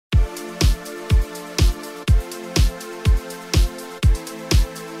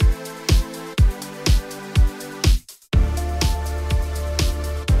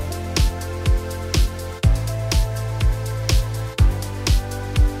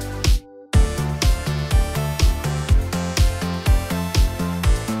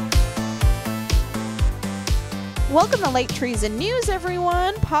Welcome to Late Treason News,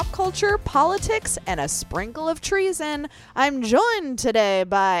 everyone. Pop culture, politics, and a sprinkle of treason. I'm joined today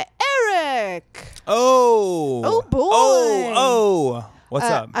by Eric. Oh boy. What's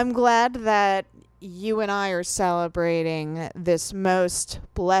up? I'm glad that you and I are celebrating this most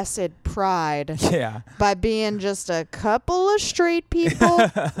blessed pride by being just a couple of straight people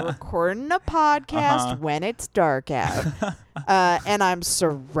recording a podcast when it's dark out. And I'm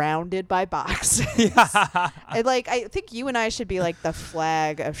surrounded by boxes. I think you and I should be like the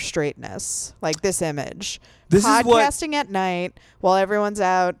flag of straightness, like this image. Podcasting at night while everyone's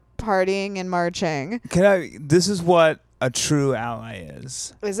out partying and marching. This is what a true ally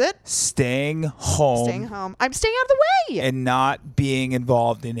is. Is it? Staying home. I'm staying out of the way. And not being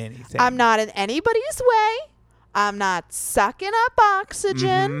involved in anything. I'm not in anybody's way. I'm not sucking up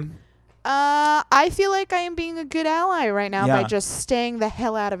oxygen. I feel like I am being a good ally right now by just staying the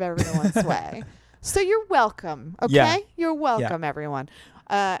hell out of everyone's way. So you're welcome, okay? Yeah. You're welcome, everyone.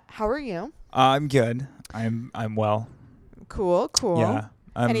 How are you? I'm good. I'm well. Cool. Yeah.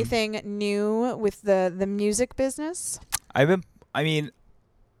 Anything new with the music business? I wouldn't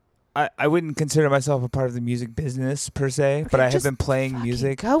consider myself a part of the music business per se, but I have been playing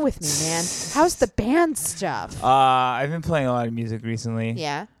music. Go with me, man. How's the band stuff? I've been playing a lot of music recently.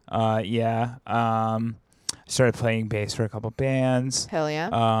 Yeah. Started playing bass for a couple bands. Hell yeah.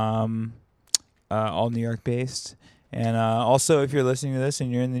 All New York based. And also, if you're listening to this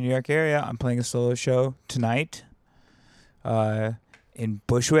and you're in the New York area, I'm playing a solo show tonight in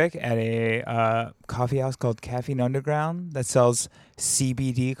Bushwick at a coffee house called Caffeine Underground that sells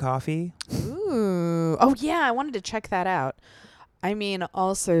CBD coffee. Ooh. Oh, yeah. I wanted to check that out. I mean,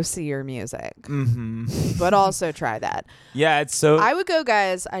 also see your music. Mm-hmm. But also try that. Yeah, it's so... I would go,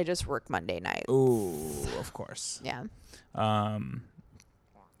 guys. I just work Monday nights. Ooh, of course. Yeah. So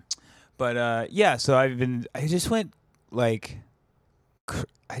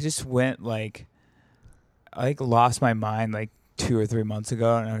I lost my mind like 2 or 3 months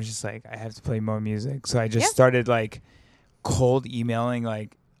ago, and I was just like, I have to play more music. So I just started like cold emailing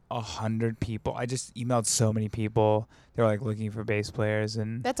like 100 people. I just emailed so many people. They were like looking for bass players,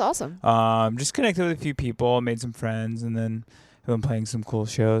 and that's awesome. Just connected with a few people, made some friends, and then I've been playing some cool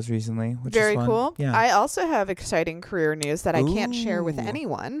shows recently, which very is fun. Cool. Yeah. I also have exciting career news that I can't share with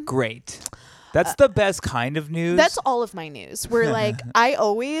anyone. Great. That's the best kind of news. That's all of my news. Where like I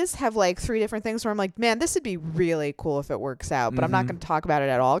always have like 3 different things where I'm like, man, this would be really cool if it works out, but I'm not going to talk about it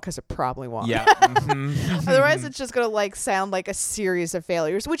at all because it probably won't. Yeah. Otherwise, it's just going to like sound like a series of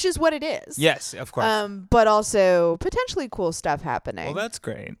failures, which is what it is. Yes, of course. But also potentially cool stuff happening. Well, that's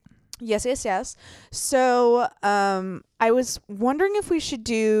great. Yes. So, I was wondering if we should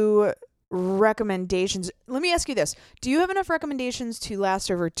do recommendations. Let me ask you this. Do you have enough recommendations to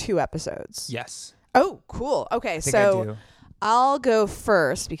last over 2 episodes? Yes. Oh, cool. Okay, so I'll go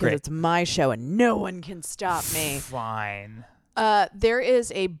first because it's my show and no one can stop me. Fine. There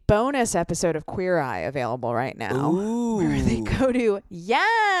is a bonus episode of Queer Eye available right now. Ooh. Where they go to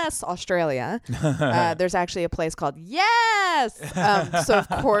Australia. There's actually a place called so of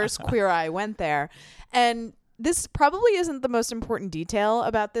course Queer Eye went there. And this probably isn't the most important detail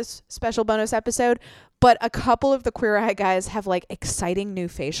about this special bonus episode, but a couple of the Queer Eye guys have like exciting new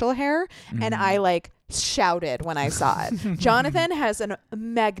facial hair, and I like shouted when I saw it. Jonathan has a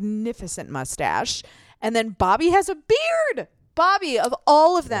magnificent mustache, and then Bobby has a beard. Bobby, of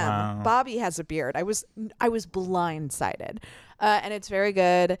all of them, Bobby has a beard. I was blindsided, and it's very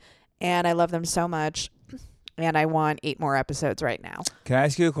good, and I love them so much. And I want 8 more episodes right now. Can I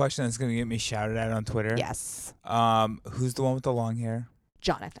ask you a question that's going to get me shouted at on Twitter? Yes. Who's the one with the long hair?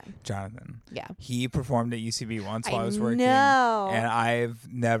 Jonathan. Yeah. He performed at UCB once while I was working. No. And I've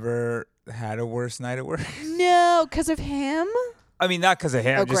never had a worse night at work. No, because of him? I mean, not because of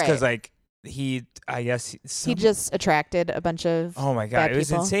him. Oh, just because, like, he just attracted a bunch of oh my God, bad it was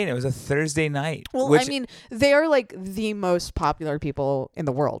people. insane. It was a Thursday night. Well, I mean, they are like the most popular people in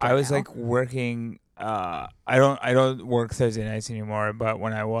the world right I was now. like working... I don't work Thursday nights anymore, but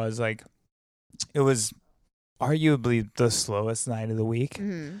when I was like, it was arguably the slowest night of the week.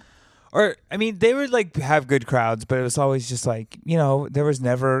 Mm-hmm. Or, I mean, they would like have good crowds, but it was always just like,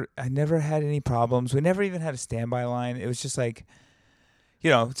 I never had any problems. We never even had a standby line. It was just like,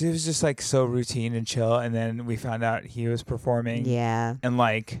 it was just like so routine and chill. And then we found out he was performing. Yeah. And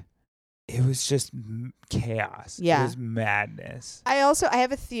like, it was just chaos. Yeah. It was madness. I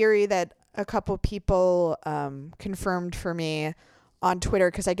have a theory that a couple people confirmed for me on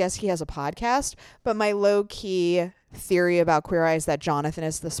Twitter, because I guess he has a podcast, but my low-key theory about Queer Eye is that Jonathan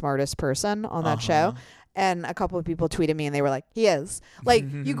is the smartest person on that show. And a couple of people tweeted me and they were like, he is. Like,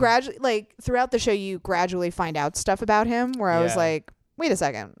 you gradually, like, throughout the show, you gradually find out stuff about him where I was like, wait a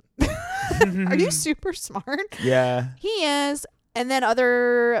second. Are you super smart? Yeah. He is. And then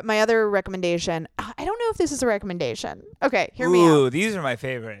my other recommendation, I don't know if this is a recommendation. Okay, hear me out. Ooh, these are my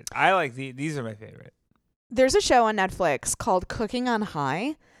favorite. I like these are my favorite. There's a show on Netflix called Cooking on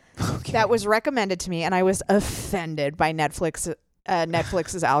High that was recommended to me, and I was offended by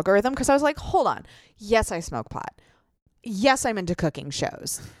Netflix's algorithm because I was like, hold on. Yes, I smoke pot. Yes, I'm into cooking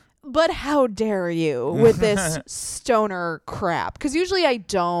shows. But how dare you with this stoner crap? Because usually I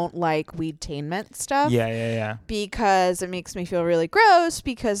don't like weedtainment stuff. Yeah. Because it makes me feel really gross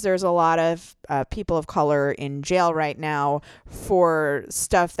because there's a lot of people of color in jail right now for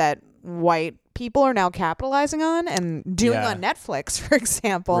stuff that white people are now capitalizing on and doing on Netflix, for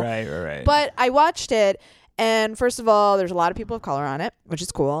example. Right. But I watched it. And first of all, there's a lot of people of color on it, which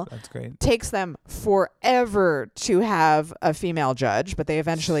is cool. That's great. Takes them forever to have a female judge, but they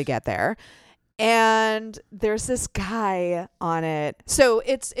eventually get there. And there's this guy on it. So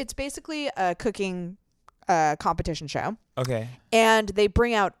it's basically a cooking competition show. Okay. And they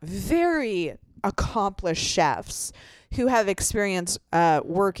bring out very accomplished chefs who have experience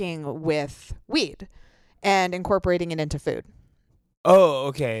working with weed and incorporating it into food. Oh,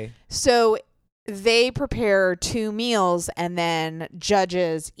 okay. So they prepare 2 meals and then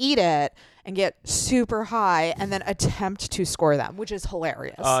judges eat it and get super high and then attempt to score them, which is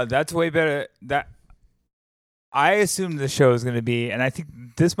hilarious. That's way better. That I assumed the show is going to be, and I think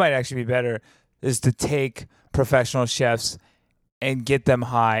this might actually be better, is to take professional chefs and get them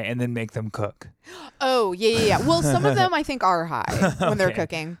high and then make them cook. Oh, yeah. Well, some of them I think are high when they're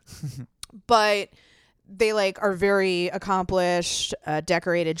cooking, but they are very accomplished,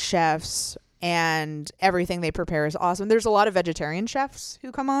 decorated chefs. And everything they prepare is awesome. There's a lot of vegetarian chefs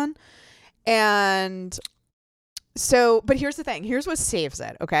who come on. And so, but here's the thing. Here's what saves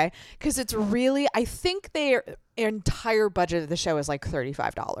it, okay? Because it's really, I think their entire budget of the show is like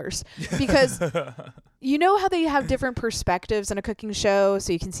 $35. Because you know how they have different perspectives in a cooking show?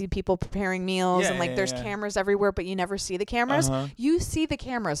 So you can see people preparing meals and there's cameras everywhere, but you never see the cameras. You see the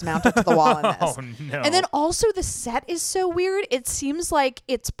cameras mounted to the wall in this. Oh, no. And then also the set is so weird. It seems like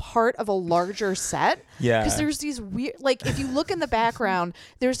it's part of a larger set. Yeah. Because there's these weird, if you look in the background,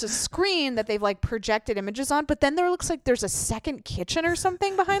 there's a screen that they've projected images on, but then there looks like there's a second kitchen or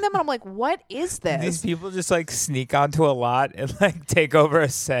something behind them. And I'm like, what is this? These people just sneak onto a lot and take over a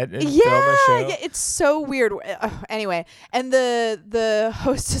set and film a show. Yeah, it's so weird. Anyway, and the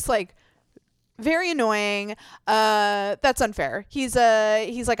host is very annoying. That's unfair. He's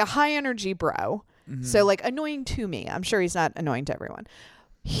like a high energy bro. Mm-hmm. So annoying to me. I'm sure he's not annoying to everyone.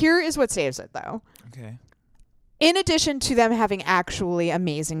 Here is what saves it though. Okay. In addition to them having actually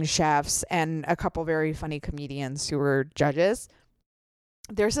amazing chefs and a couple very funny comedians who were judges,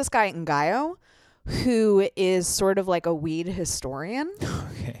 there's this guy Ngayo who is sort of like a weed historian.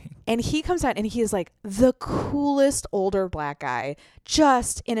 Okay. And he comes out and he is the coolest older black guy,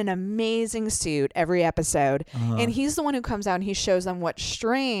 just in an amazing suit every episode. And he's the one who comes out and he shows them what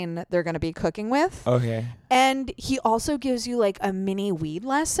strain they're going to be cooking with. Okay. And he also gives you a mini weed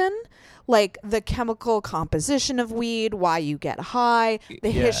lesson, the chemical composition of weed, why you get high,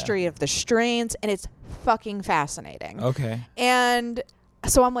 the history of the strains. And it's fucking fascinating. Okay. And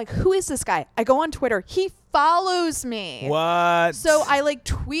so I'm like, who is this guy? I go on Twitter. He follows me. What? So I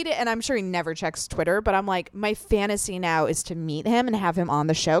tweet it, and I'm sure he never checks Twitter, but I'm like, my fantasy now is to meet him and have him on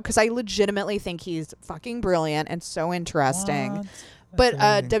the show because I legitimately think he's fucking brilliant and so interesting. But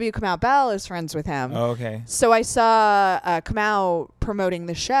W. Kamau Bell is friends with him. Oh, okay. So I saw Kamau promoting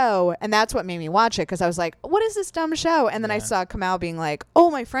the show, and that's what made me watch it because I was like, what is this dumb show? And then I saw Kamau being like,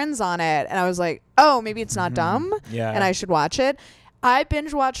 oh, my friend's on it. And I was like, oh, maybe it's not dumb. Yeah. And I should watch it. I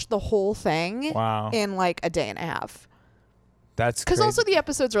binge watched the whole thing in a day and a half. That's because also the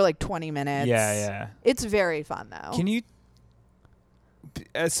episodes are 20 minutes. Yeah. It's very fun though. Can you,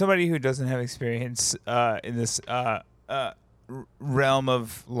 as somebody who doesn't have experience in this realm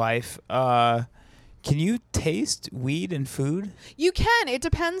of life, can you taste weed and food? You can. It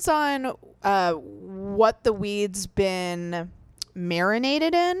depends on what the weed's been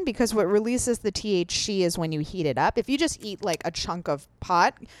marinated in, because what releases the THC is when you heat it up. If you just eat a chunk of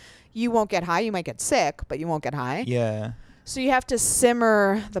pot, you won't get high. You might get sick, but you won't get high. Yeah. So you have to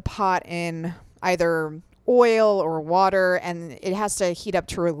simmer the pot in either oil or water, and it has to heat up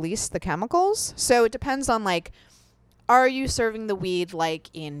to release the chemicals. So it depends on Are you serving the weed like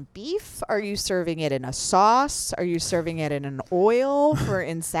in beef? Are you serving it in a sauce? Are you serving it in an oil for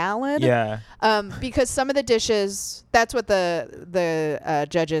in salad? Yeah. Because some of the dishes, that's what the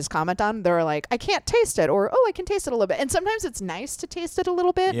judges comment on. They're like, I can't taste it, or I can taste it a little bit. And sometimes it's nice to taste it a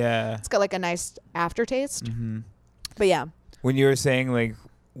little bit. Yeah. It's got like a nice aftertaste. Mm-hmm. But yeah. When you were saying like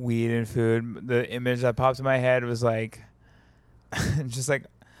weed and food, the image that popped in my head was like just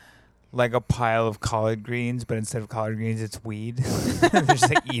like a pile of collard greens, but instead of collard greens, it's weed. They're just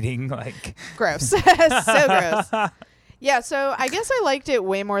like eating like gross. So gross. Yeah, so I guess I liked it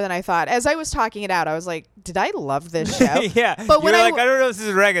way more than I thought. As I was talking it out, I was like, did I love this show? Yeah. But when I don't know if this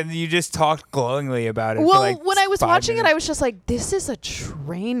is right, and you just talked glowingly about it. Well, for like when I was watching minutes. it, I was just like, this is a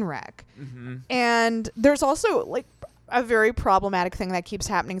train wreck. Mm-hmm. And there's also like a very problematic thing that keeps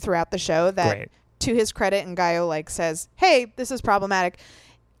happening throughout the show that, Great. to his credit, and Gaio like says, hey, this is problematic.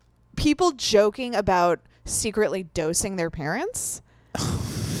 People joking about secretly dosing their parents.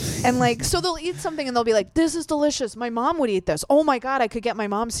 And like, so they'll eat something and they'll be like, this is delicious. My mom would eat this. Oh my God, I could get my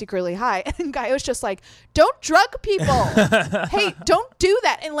mom secretly high. And Gaio's just like, don't drug people. Hey, don't do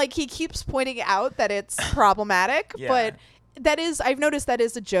that. And like, he keeps pointing out that it's problematic. Yeah. But I've noticed that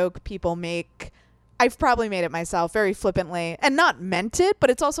is a joke people make. I've probably made it myself very flippantly and not meant it, but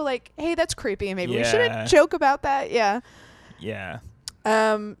it's also like, hey, that's creepy. Maybe we shouldn't joke about that. Yeah. Yeah.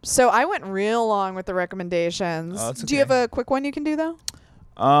 So I went real long with the recommendations. Oh, that's Do you have a quick one you can do though?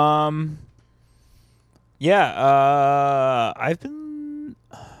 Yeah. I don't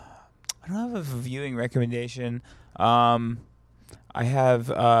have a viewing recommendation. I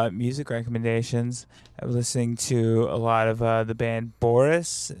have music recommendations. I'm listening to a lot of the band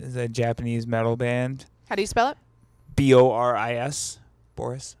Boris, is a Japanese metal band. How do you spell it? Boris.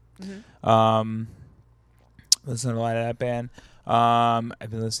 Boris. Mm-hmm. Listen to a lot of that band. I've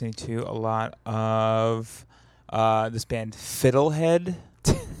been listening to a lot of this band Fiddlehead.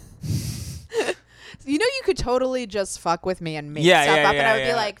 You know, you could totally just fuck with me and make Yeah, stuff yeah, up, and I would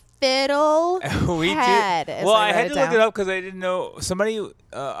be like, Fiddlehead. We do. Well, I had to look it up because I didn't know. Somebody,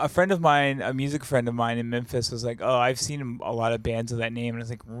 a friend of mine, a music friend of mine in Memphis, was like, "Oh, I've seen a lot of bands with that name," and I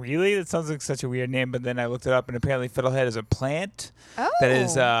was like, "Really? That sounds like such a weird name." But then I looked it up, and apparently, Fiddlehead is a plant that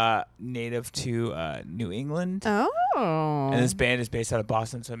is native to New England. Oh. And this band is based out of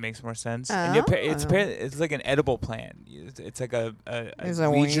Boston, so it makes more sense. And it's like an edible plant. It's like a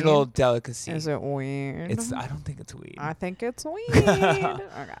regional delicacy. Is it weird? I don't think it's weed. I think it's weird. Okay.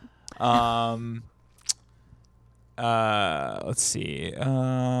 Let's see.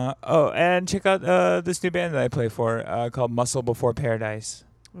 And check out this new band that I play for called Muscle Before Paradise.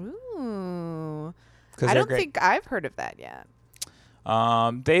 Ooh. I don't think I've heard of that yet.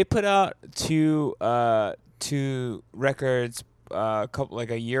 They put out two records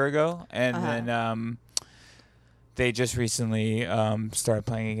a year ago, and then they just recently started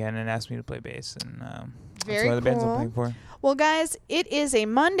playing again and asked me to play bass, and that's one of the bands I'm playing for. Well, guys, it is a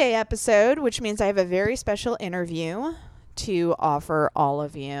Monday episode, which means I have a very special interview to offer all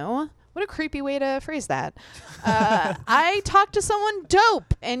of you. What a creepy way to phrase that. I talked to someone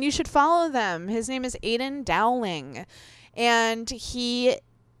dope, and you should follow them. His name is Aydian Dowling, and this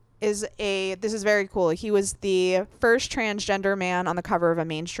is very cool. He was the first transgender man on the cover of a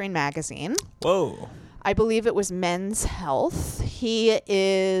mainstream magazine. Whoa. I believe it was Men's Health. He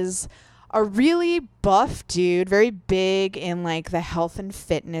is a really buff dude, very big in like the health and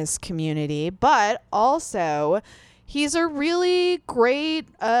fitness community, but also he's a really great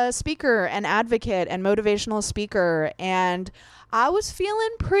speaker and advocate and motivational speaker. And I was feeling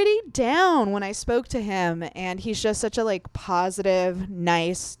pretty down when I spoke to him, and he's just such a like positive,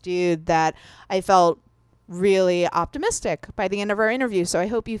 nice dude that I felt really optimistic by the end of our interview. So I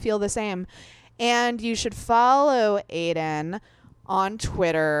hope you feel the same. And you should follow Aydian on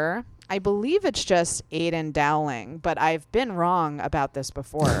Twitter. I believe it's just Aydian Dowling, but I've been wrong about this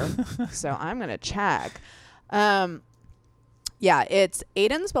before, so I'm going to check. Yeah, it's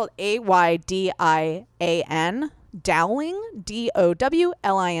Aydian, spelled Aydian, Dowling,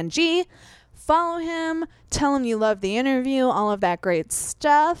 Dowling. Follow him, tell him you love the interview, all of that great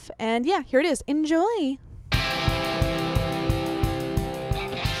stuff. And yeah, here it is. Enjoy.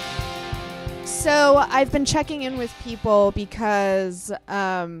 So I've been checking in with people because,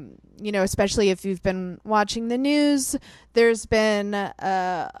 especially if you've been watching the news, there's been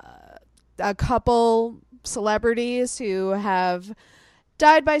a couple celebrities who have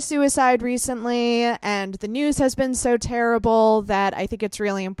died by suicide recently, and the news has been so terrible that I think it's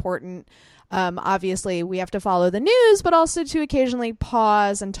really important. Obviously, we have to follow the news, but also to occasionally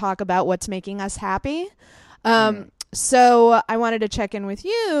pause and talk about what's making us happy. So I wanted to check in with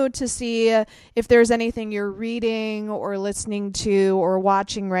you to see if there's anything you're reading or listening to or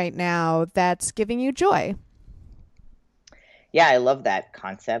watching right now that's giving you joy. Yeah, I love that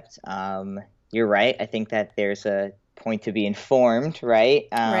concept. You're right. I think that there's a point to be informed, right?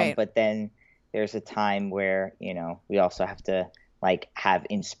 Right. But then there's a time where, we also have to like have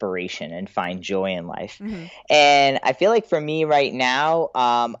inspiration and find joy in life. Mm-hmm. And I feel like for me right now,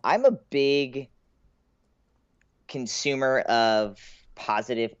 I'm a big consumer of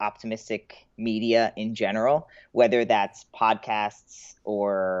positive, optimistic media in general, whether that's podcasts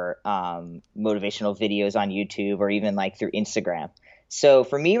or motivational videos on YouTube or even like through Instagram. So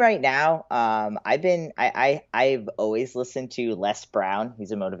for me right now, I've always listened to Les Brown.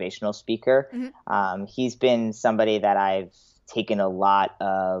 He's a motivational speaker. Mm-hmm. He's been somebody that I've taken a lot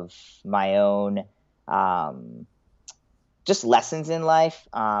of my own just lessons in life.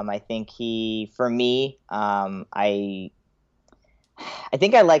 I think for me, I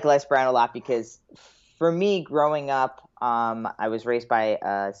think I like Les Brown a lot because for me, growing up, I was raised by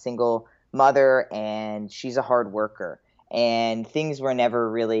a single mother, and she's a hard worker. And things were never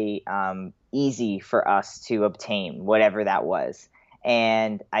really easy for us to obtain, whatever that was.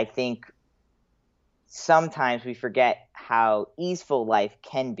 And I think sometimes we forget how easeful life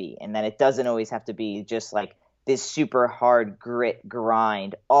can be, and that it doesn't always have to be just like this super hard grit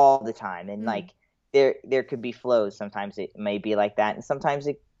grind all the time. And like there could be flows. Sometimes it may be like that, and sometimes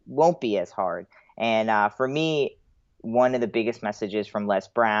it won't be as hard. And for me, one of the biggest messages from Les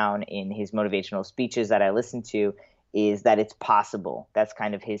Brown in his motivational speeches that I listen to is that it's possible. That's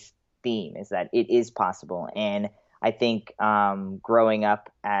kind of his theme, is that it is possible. And I think growing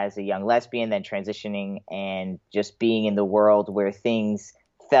up as a young lesbian, then transitioning and just being in the world where things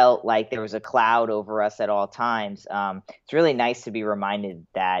felt like there was a cloud over us at all times, it's really nice to be reminded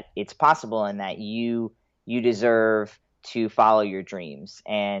that it's possible and that you deserve to follow your dreams.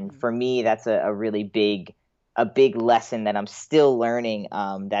 And for me, that's a really big lesson that I'm still learning,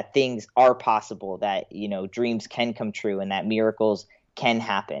 that things are possible, that dreams can come true, and that miracles can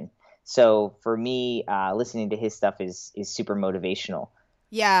happen. So for me, listening to his stuff is super motivational.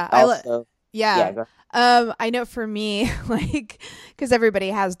 Yeah. Also, yeah. Go. I know for me, like, because everybody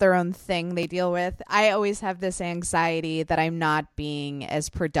has their own thing they deal with. I always have this anxiety that I'm not being as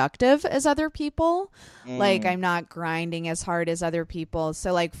productive as other people. Like, I'm not grinding as hard as other people.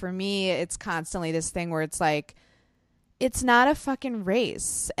 So, like, for me, it's constantly this thing where it's like, it's not a fucking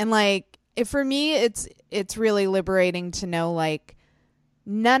race. And, like, for me, it's really liberating to know, like,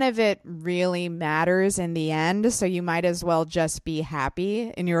 none of it really matters in the end. So you might as well just be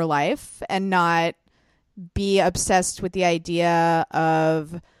happy in your life and not be obsessed with the idea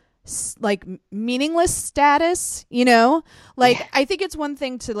of like meaningless status, like yeah. I think it's one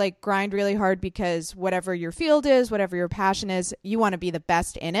thing to like grind really hard because whatever your field is, whatever your passion is, you want to be the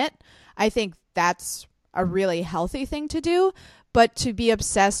best in it. I think that's a really healthy thing to do, but to be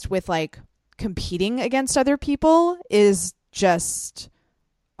obsessed with like competing against other people is just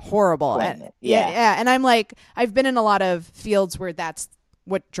horrible. Yeah. And I'm like, I've been in a lot of fields where that's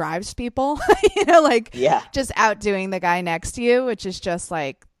what drives people, just outdoing the guy next to you, which is just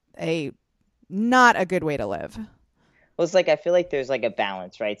like not a good way to live. Well, it's like, I feel like there's like a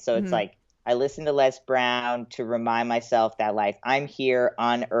balance, right? So it's like, I listen to Les Brown to remind myself that like I'm here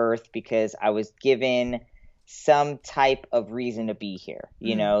on earth because I was given some type of reason to be here,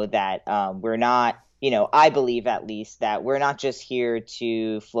 that we're not, I believe at least that we're not just here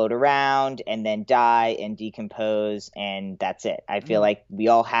to float around and then die and decompose and that's it. I feel like we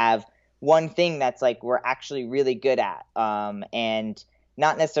all have one thing that's like we're actually really good at, and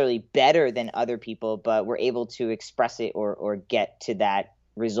not necessarily better than other people, but we're able to express it or get to that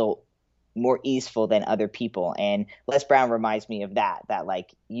result more easeful than other people. And Les Brown reminds me of that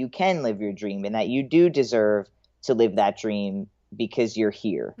like you can live your dream and that you do deserve to live that dream because you're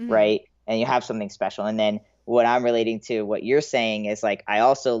here, right? And you have something special. And then what I'm relating to what you're saying is like, I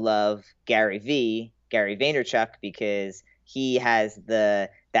also love Gary Vaynerchuk, because he has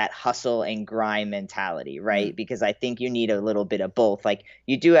that hustle and grind mentality, right? Because I think you need a little bit of both. Like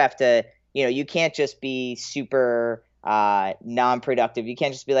you do have to, you can't just be super non-productive. You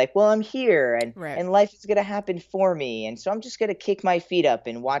can't just be like, well, I'm here and life is going to happen for me. And so I'm just going to kick my feet up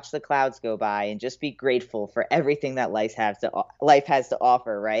and watch the clouds go by and just be grateful for everything that life has to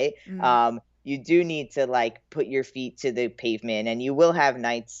offer. Right. You do need to like put your feet to the pavement, and you will have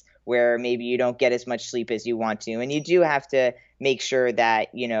nights where maybe you don't get as much sleep as you want to. And you do have to make sure that,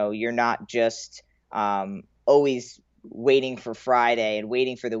 you're not just always waiting for Friday and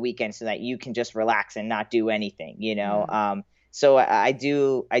waiting for the weekend so that you can just relax and not do anything, So I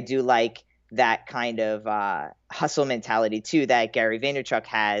do like that kind of hustle mentality too that Gary Vaynerchuk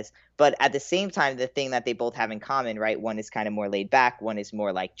has. But at the same time, the thing that they both have in common, right? One is kind of more laid back. One is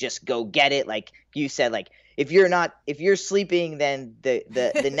more like, just go get it. Like you said, like if you're sleeping, then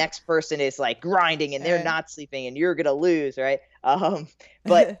the next person is like grinding and they're not sleeping and you're going to lose. Right.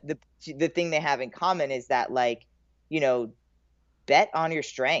 But the thing they have in common is that, like, bet on your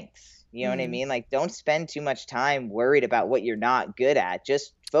strengths. You know what I mean? Like, don't spend too much time worried about what you're not good at.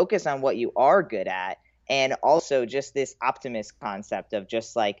 Just focus on what you are good at. And also just this optimist concept of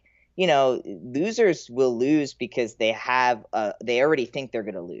just like, losers will lose because they already think they're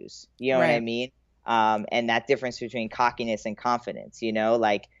going to lose. You know what I mean? And that difference between cockiness and confidence,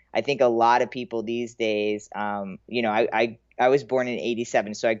 like I think a lot of people these days, I was born in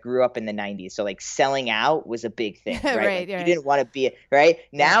 87, so I grew up in the 90s. So like selling out was a big thing, right? You didn't want to be right.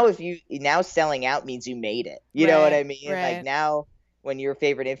 Now, now selling out means you made it. You know what I mean? Right. Like now, when your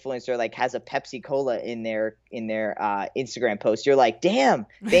favorite influencer like has a Pepsi Cola in their Instagram post, you're like, damn,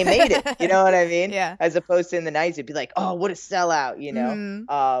 they made it. You know what I mean? Yeah. As opposed to in the 90s, it'd be like, oh, what a sellout,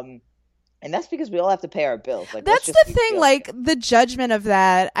 and that's because we all have to pay our bills. Like, that's the thing, like the judgment of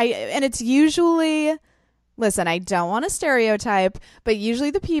that. And it's usually, listen, I don't want to stereotype, but usually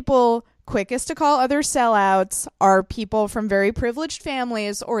the people quickest to call others sellouts are people from very privileged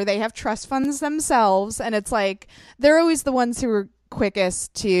families, or they have trust funds themselves. And it's like, they're always the ones who are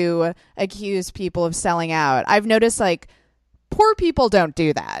quickest to accuse people of selling out. I've noticed like poor people don't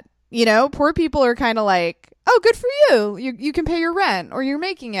do that. Poor people are kind of like, oh, good for you. You can pay your rent, or you're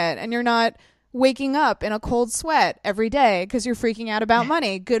making it, and you're not waking up in a cold sweat every day because you're freaking out about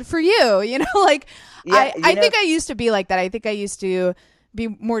money. Good for you. I think I used to be like that. I think I used to be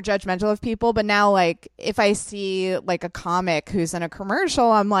more judgmental of people, but now like if I see like a comic who's in a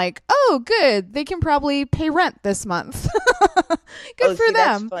commercial, I'm like, oh, good. They can probably pay rent this month. Good for them.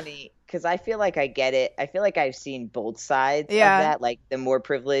 That's funny. Because I feel like I get it. I feel like I've seen both sides of that, like the more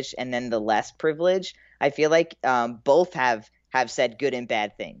privileged and then the less privileged. I feel like both have said good and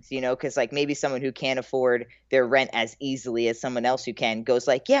bad things, because like maybe someone who can't afford their rent as easily as someone else who can goes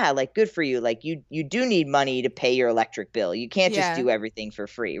like, yeah, like good for you. Like you do need money to pay your electric bill. You can't just do everything for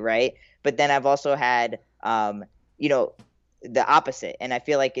free. Right. But then I've also had, the opposite. And I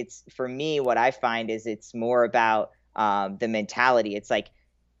feel like it's, for me, what I find is it's more about the mentality. It's like,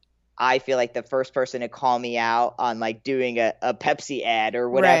 I feel like the first person to call me out on like doing a Pepsi ad or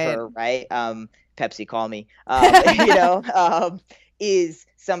whatever, right? Pepsi, call me, is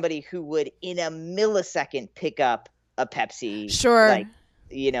somebody who would in a millisecond pick up a Pepsi,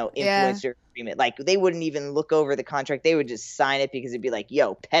 influencer agreement. Like they wouldn't even look over the contract. They would just sign it because it'd be like,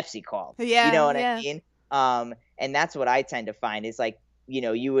 yo, Pepsi called. Yeah, you know what I mean? And that's what I tend to find is like,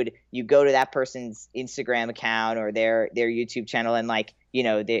 you go to that person's Instagram account or their YouTube channel and like,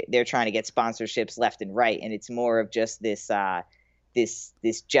 they're trying to get sponsorships left and right. And it's more of just this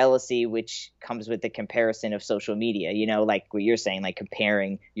jealousy, which comes with the comparison of social media, like what you're saying, like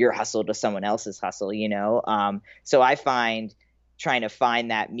comparing your hustle to someone else's hustle, so I find trying to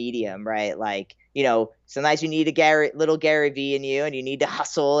find that medium, right? Like, sometimes you need little Gary V in you and you need to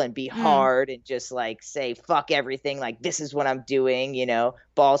hustle and be hard and just like say, fuck everything. Like, this is what I'm doing,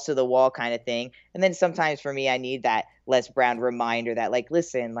 balls to the wall kind of thing. And then sometimes for me, I need that Les Brown reminder that like,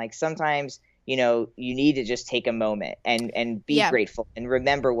 listen, like sometimes, you need to just take a moment and be grateful and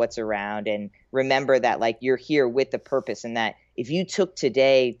remember what's around and remember that like you're here with the purpose, and that if you took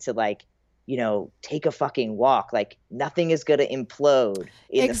today to like, take a fucking walk, like nothing is going to implode.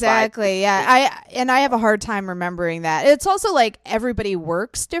 Exactly. Yeah. I have a hard time remembering that. It's also like everybody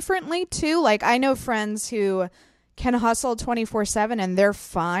works differently too. Like I know friends who can hustle 24/7 and they're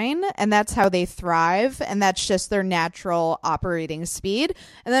fine, and that's how they thrive, and that's just their natural operating speed.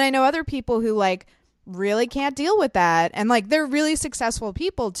 And then I know other people who like really can't deal with that, and like they're really successful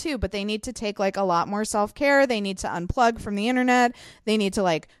people too, but they need to take like a lot more self-care. They need to unplug from the internet. They need to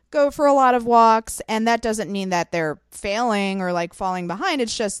like go for a lot of walks, and that doesn't mean that they're failing or like falling behind.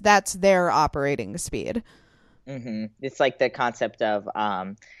 It's just that's their operating speed. It's like the concept of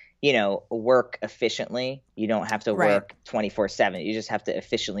work efficiently. You don't have to work 24/7. You just have to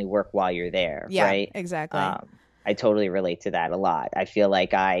efficiently work while you're there. Yeah, right. Exactly. I totally relate to that a lot. I feel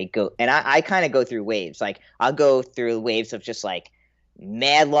like I kind of go through waves. Like I'll go through waves of just like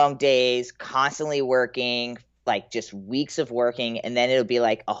mad long days, constantly working, like just weeks of working. And then it'll be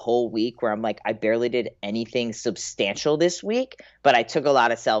like a whole week where I'm like, I barely did anything substantial this week, but I took a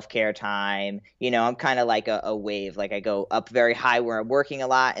lot of self-care time. I'm kind of like a wave. Like I go up very high where I'm working a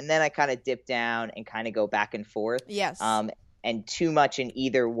lot, and then I kind of dip down and kind of go back and forth. Yes. And too much in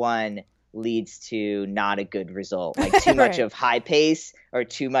either one leads to not a good result. Like too much of high pace or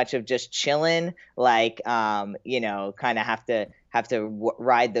too much of just chilling. Like, kind of have to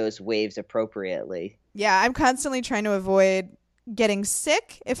ride those waves appropriately. Yeah, I'm constantly trying to avoid getting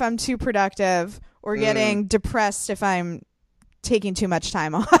sick if I'm too productive or getting depressed if I'm taking too much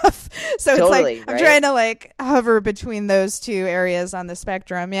time off. So Totally, it's like I'm trying to like hover between those two areas on the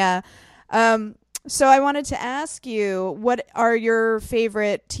spectrum. Yeah. So I wanted to ask you, what are your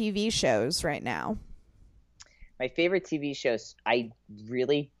favorite TV shows right now? My favorite TV shows, I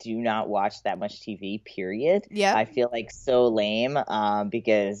really do not watch that much TV, period. Yeah. I feel like so lame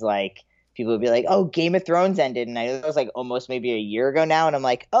because like people would be like, oh, Game of Thrones ended. And I know it was like almost maybe a year ago now. And I'm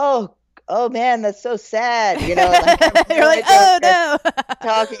like, oh man, that's so sad. You know, like, you're like, oh no,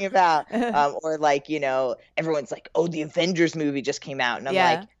 talking about, or like, everyone's like, oh, the Avengers movie just came out. And I'm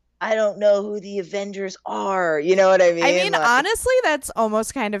like, I don't know who the Avengers are. You know what I mean? I mean, like, honestly, that's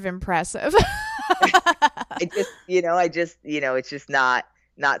almost kind of impressive. It's just not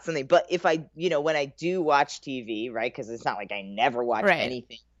something. But if I, when I do watch TV, right, because it's not like I never watch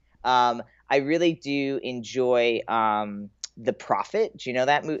anything. I really do enjoy The Prophet. Do you know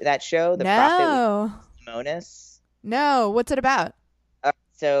that show? The Prophet with Simonis? No, what's it about?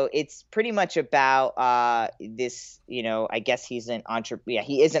 So it's pretty much about this, I guess he's an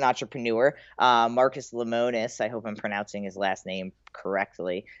he is an entrepreneur, Marcus Lemonis. I hope I'm pronouncing his last name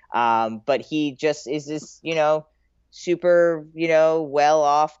correctly. But he just is this, super,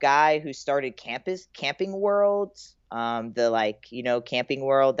 well-off guy who started Camping World, Camping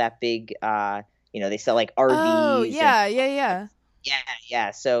World, that big, they sell like RVs. Oh, yeah.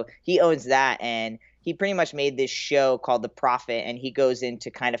 Yeah. So he owns that, and he pretty much made this show called The Prophet, and he goes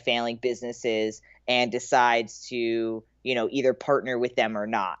into kind of failing businesses and decides to, either partner with them or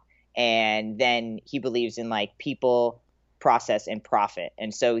not. And then he believes in like people, process, and profit.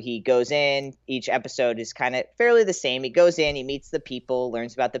 And so he goes in, each episode is kind of fairly the same. He goes in, he meets the people,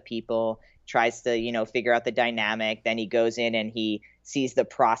 learns about the people, tries to, figure out the dynamic. Then he goes in and he sees the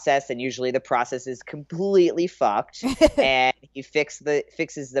process, and usually the process is completely fucked. And he fixes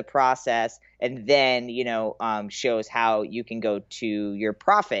the process, and then shows how you can go to your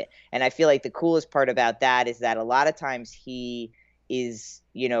profit. And I feel like the coolest part about that is that a lot of times he is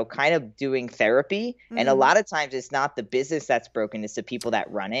kind of doing therapy, and a lot of times it's not the business that's broken, it's the people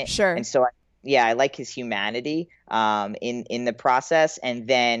that run it. Sure. And so I like his humanity in the process. And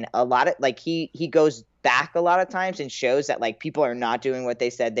then a lot of like he goes back a lot of times and shows that like people are not doing what they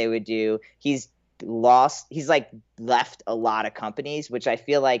said they would do. He's like left a lot of companies, which I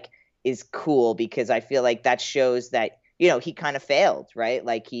feel like is cool, because I feel like that shows that he kind of failed, right?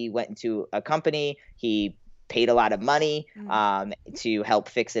 Like he went into a company, he paid a lot of money to help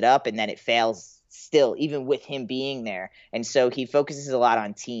fix it up, and then it fails still, even with him being there. And so he focuses a lot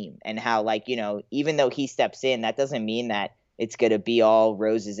on team, and how like, even though he steps in, that doesn't mean that it's going to be all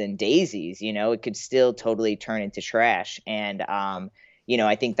roses and daisies. It could still totally turn into trash. And,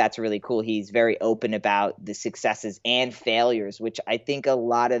 I think that's really cool. He's very open about the successes and failures, which I think a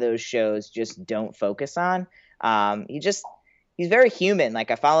lot of those shows just don't focus on. He's very human. Like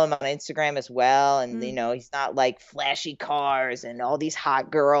I follow him on Instagram as well. And, he's not like flashy cars and all these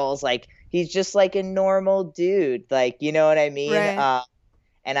hot girls. Like he's just like a normal dude. Like, you know what I mean? Right.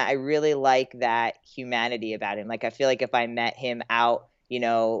 And I really like that humanity about him. Like I feel like if I met him out,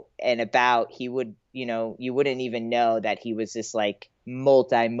 and about, he would, you wouldn't even know that he was this like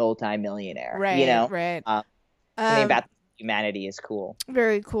multi-millionaire. Right. Right. Something about humanity is cool.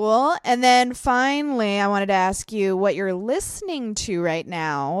 Very cool. And then finally, I wanted to ask you what you're listening to right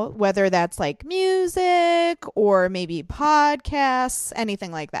now, whether that's like music or maybe podcasts,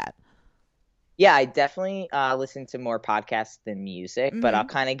 anything like that. Yeah, I definitely listen to more podcasts than music, but I'll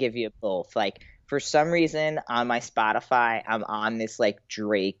kind of give you both. Like for some reason on my Spotify, I'm on this like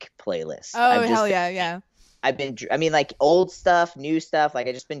Drake playlist. Oh, hell yeah. Like old stuff, new stuff, like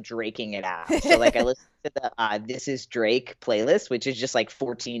I just been draking it out. So like I listen to the This Is Drake playlist, which is just like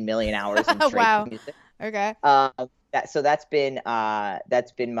 14 million hours of Drake wow. music. Okay. That's been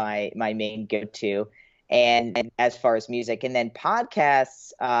my main go-to. And as far as music, and then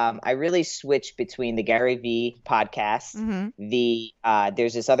podcasts, I really switch between the Gary Vee podcast,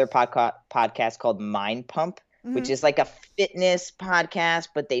 there's this other podcast called Mind Pump, which is like a fitness podcast,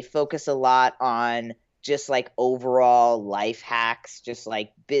 but they focus a lot on just like overall life hacks, just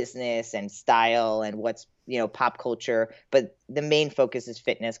like business and style and what's, pop culture. But the main focus is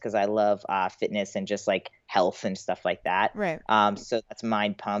fitness, because I love fitness and just like health and stuff like that. Right. So that's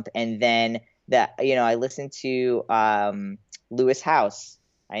Mind Pump. And then I listen to Lewis House.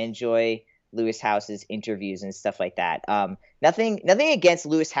 I enjoy Lewis House's interviews and stuff like that. Nothing against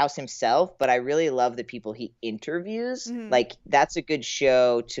Lewis House himself, but I really love the people he interviews. Like that's a good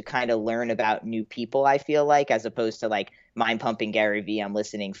show to kind of learn about new people, I feel like, as opposed to like Mind Pumping Gary Vee. I'm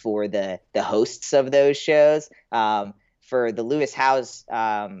listening for the hosts of those shows. For the Lewis House,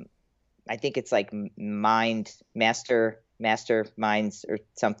 I think it's like Master Minds or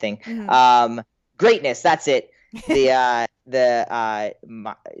something. Greatness, that's it.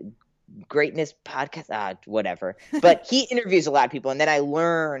 Greatness podcast, whatever. But he interviews a lot of people, and then I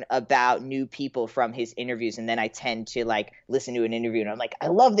learn about new people from his interviews, and then I tend to like listen to an interview, and I'm like, I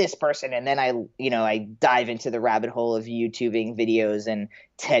love this person, and then I dive into the rabbit hole of YouTubing videos and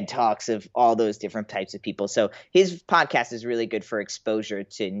TED Talks of all those different types of people. So his podcast is really good for exposure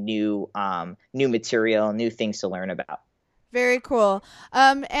to new material, new things to learn about. Very cool.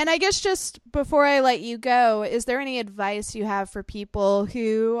 And I guess just before I let you go, is there any advice you have for people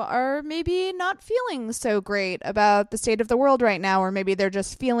who are maybe not feeling so great about the state of the world right now, or maybe they're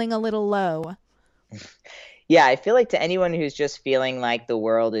just feeling a little low? Yeah, I feel like to anyone who's just feeling like the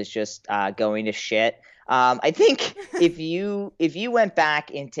world is just going to shit, I think if you went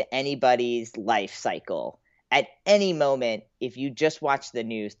back into anybody's life cycle, at any moment, if you just watched the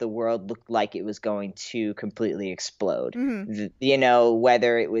news, the world looked like it was going to completely explode.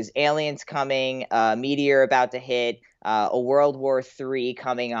 Whether it was aliens coming, a meteor about to hit, a World War III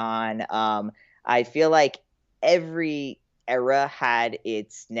coming on. I feel like every era had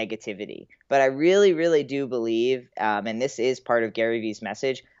its negativity. But I really, really do believe, and this is part of Gary Vee's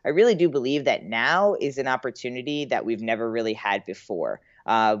message, I really do believe that now is an opportunity that we've never really had before.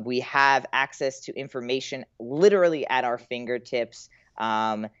 We have access to information literally at our fingertips.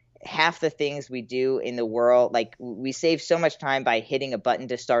 Half the things we do in the world, like we save so much time by hitting a button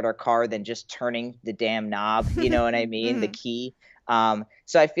to start our car than just turning the damn knob, you know what I mean? The key. So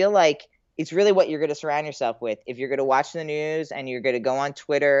I feel like it's really what you're going to surround yourself with. If you're going to watch the news and you're going to go on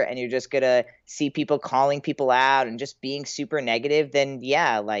Twitter and you're just going to see people calling people out and just being super negative, then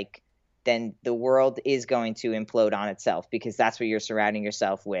then the world is going to implode on itself, because that's what you're surrounding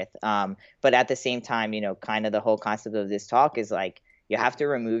yourself with. But at the same time, kind of the whole concept of this talk is like, you have to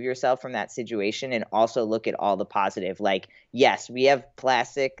remove yourself from that situation and also look at all the positive. Like, yes, we have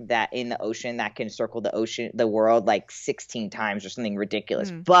plastic that in the ocean that can circle the world like 16 times or something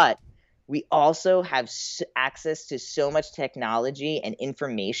ridiculous. But we also have access to so much technology and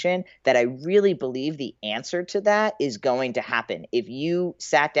information that I really believe the answer to that is going to happen. If you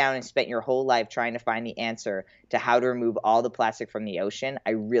sat down and spent your whole life trying to find the answer to how to remove all the plastic from the ocean, I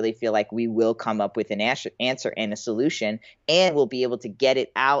really feel like we will come up with an answer and a solution, and we'll be able to get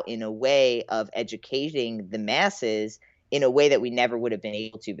it out in a way of educating the masses in a way that we never would have been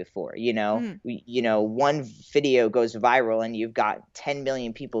able to before. One video goes viral and you've got 10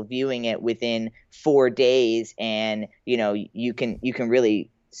 million people viewing it within 4 days, and you can really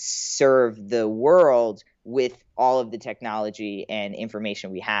serve the world with all of the technology and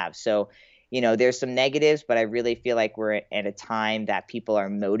information we have. So there's some negatives, but I really feel like we're at a time that people are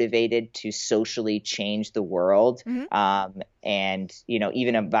motivated to socially change the world, and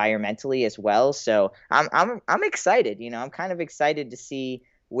even environmentally as well. So I'm excited. I'm kind of excited to see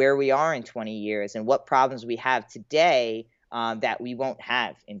where we are in 20 years and what problems we have today that we won't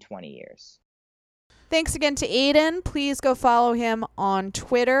have in 20 years. Thanks again to Aydian. Please go follow him on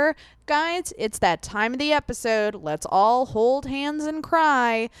Twitter. Guys, it's that time of the episode. Let's all hold hands and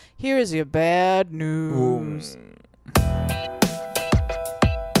cry. Here's your bad news.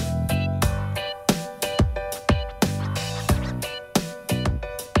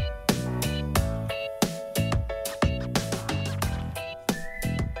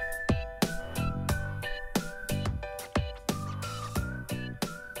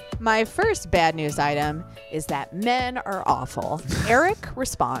 My first bad news item is that men are awful. Eric,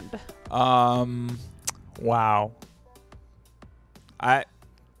 respond. Wow. I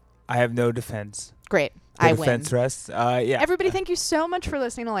have no defense. Great. The I defense win. rests. Yeah. Everybody, thank you so much for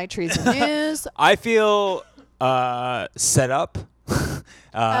listening to Light Trees and News. I feel set up.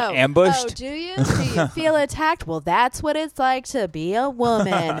 Ambushed. Oh, do you? Do you feel attacked? Well, that's what it's like to be a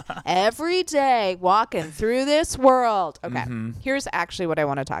woman every day walking through this world. Okay, Here's actually what I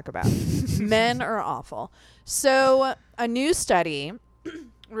want to talk about. Men are awful. So a new study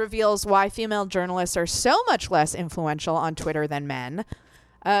reveals why female journalists are so much less influential on Twitter than men.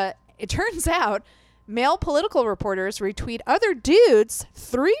 It turns out male political reporters retweet other dudes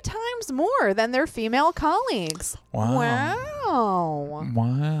 3 times more than their female colleagues. Wow.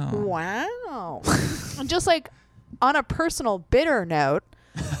 And just like on a personal bitter note,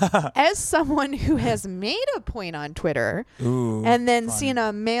 as someone who has made a point on Twitter and then seen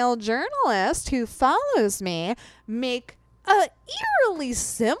a male journalist who follows me make a eerily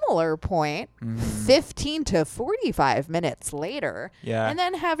similar point 15 to 45 minutes later, and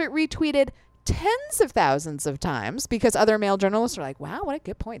then have it retweeted tens of thousands of times because other male journalists are like, wow, what a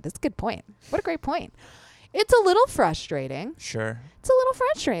good point. That's a good point. What a great point. It's a little frustrating. Sure. It's a little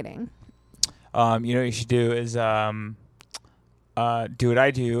frustrating. You know what you should do is do what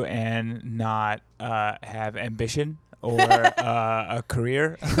I do and not have ambition or a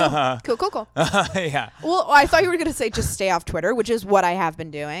career. Cool. Yeah. Well, I thought you were going to say just stay off Twitter, which is what I have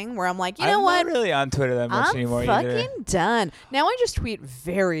been doing, where I'm like, you know what? I'm not really on Twitter that much anymore I'm either. fucking done. Now I just tweet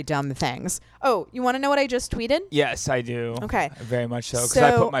very dumb things. Oh, you want to know what I just tweeted? Yes, I do. Okay. Very much so. Because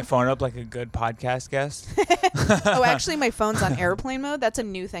I put my phone up like a good podcast guest. Oh, actually, my phone's on airplane mode. That's a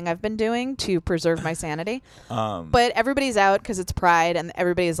new thing I've been doing to preserve my sanity. But everybody's out because it's Pride and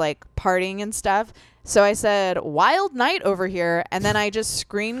everybody's like partying and stuff. So I said, wild night over here. And then I just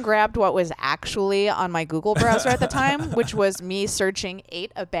screen grabbed what was actually on my Google browser at the time, which was me searching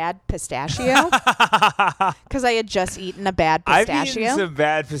ate a bad pistachio. Because I had just eaten a bad pistachio. I've eaten some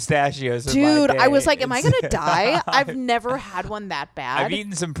bad pistachios. Dude, I was like, am I going to die? I've never had one that bad. I've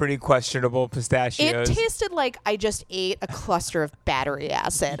eaten some pretty questionable pistachios. It tasted like I just ate a cluster of battery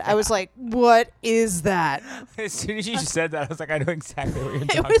acid. I was like, what is that? As soon as you said that, I was like, I know exactly what you're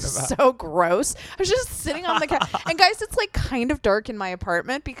talking about. It was so gross. I was just sitting on the couch. And guys, it's like kind of dark in my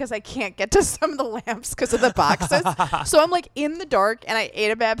apartment because I can't get to some of the lamps because of the boxes. So I'm like in the dark and I ate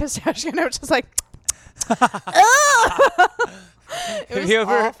a bad pistachio and I was just like, it was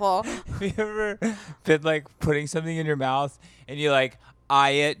awful. Have you ever been like putting something in your mouth and you like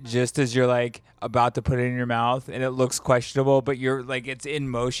eye it just as you're like about to put it in your mouth and it looks questionable, but you're like, it's in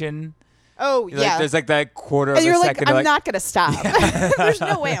motion? Oh, You're yeah. like, there's like that quarter of and a you're like, second. I'm not going to stop. There's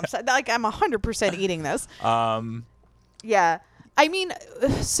no way I'm like, I'm 100% eating this. Yeah. I mean,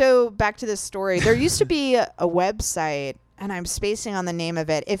 so back to this story. There used to be a website, and I'm spacing on the name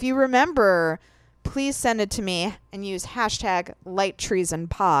of it. If you remember, please send it to me and use hashtag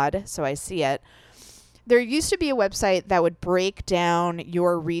 #LightTreasonPod so I see it. There used to be a website that would break down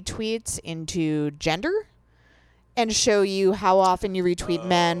your retweets into gender and show you how often you retweet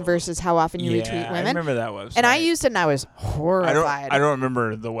men versus how often you retweet women. I remember that website. And I used it and I was horrified. I don't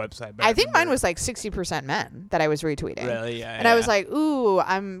remember the website. But I think mine was like 60% men that I was retweeting. Really? Yeah. And I was like, ooh,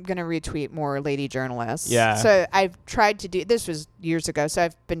 I'm going to retweet more lady journalists. Yeah. So I've tried to do, this was years ago, so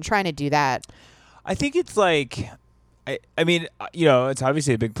I've been trying to do that. I think it's like, I mean, you know, it's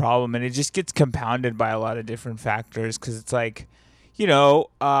obviously a big problem and it just gets compounded by a lot of different factors because it's like, you know,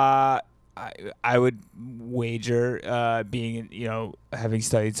 I would wager, being, you know, having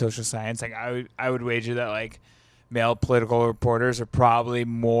studied social science, like I would wager that like male political reporters are probably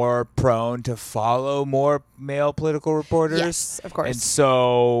more prone to follow more male political reporters. Yes, of course. And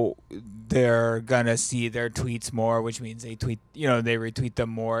so they're gonna see their tweets more, which means they tweet, you know, they retweet them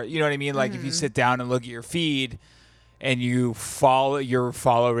more. You know what I mean? Like if you sit down and look at your feed and you follow, your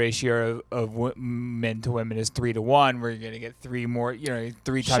follow ratio of men to women is 3 to 1, where you're going to get 3 more, you know,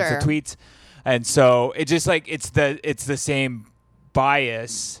 3 times the tweets. And so it just like, it's the same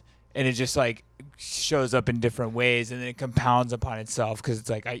bias and it just like shows up in different ways and then it compounds upon itself because it's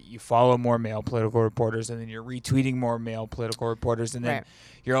like you follow more male political reporters and then you're retweeting more male political reporters and then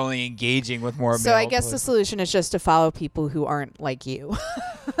you're only engaging with more male. So I guess the solution is just to follow people who aren't like you.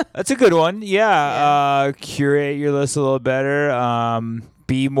 That's a good one. Yeah. Curate your list a little better.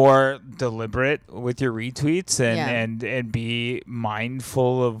 Be more deliberate with your retweets and be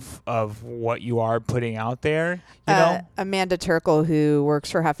mindful of what you are putting out there. You know? Amanda Turkle, who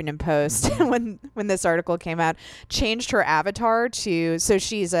works for Huffington Post, when this article came out, changed her avatar to, so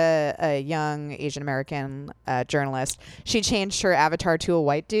she's a young Asian American journalist. She changed her avatar to a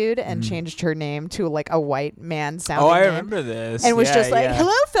white dude and changed her name to like a white man sounding name. Oh, I remember this. And was just like,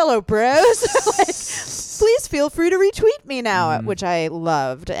 hello, fellow bros. Like, please feel free to retweet me now, which I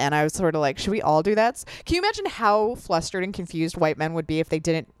loved. And I was sort of like, should we all do that? Can you imagine how flustered and confused white men would be if they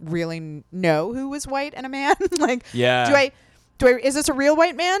didn't really know who was white and a man? Like, yeah. Do I, is this a real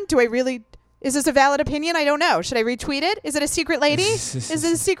white man? Is this a valid opinion? I don't know. Should I retweet it? Is it a secret lady? Is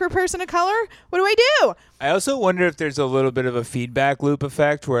it a secret person of color? What do I do? I also wonder if there's a little bit of a feedback loop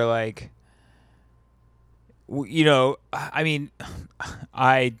effect where like, you know, I mean,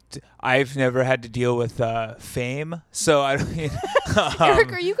 I've never had to deal with fame, so I don't.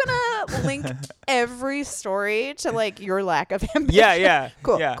 Eric, are you gonna link every story to like your lack of ambition? Yeah.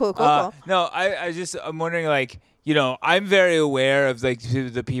 Cool. Yeah. Cool. No, I'm wondering, like, I'm very aware of like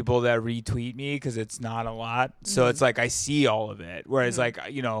the people that retweet me because it's not a lot. So it's like I see all of it. Whereas like,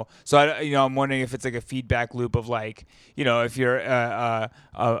 so I'm wondering if it's like a feedback loop of like, if you're a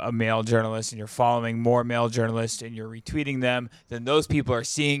male journalist and you're following more male journalists and you're retweeting them, then those people are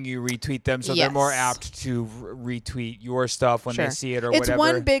seeing you retweet them. So they're more apt to retweet your stuff when they see it or whatever. It's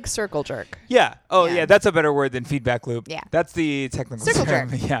one big circle jerk. Yeah. Oh, yeah. That's a better word than feedback loop. Yeah. That's the technical circle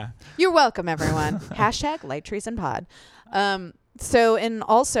term. jerk. Yeah. You're welcome, everyone. Hashtag Light Treason Pod. So in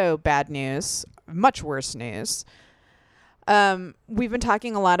also bad news, much worse news, we've been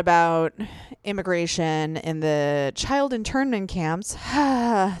talking a lot about immigration and the child internment camps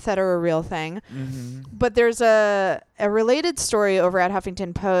that are a real thing. Mm-hmm. But there's a related story over at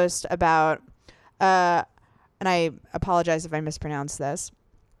Huffington Post about, and I apologize if I mispronounce this,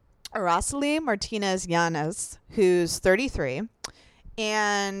 Araceli Martinez Llanes, who's 33,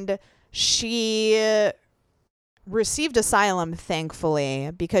 and she received asylum, thankfully,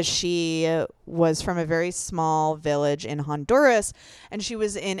 because she was from a very small village in Honduras, and she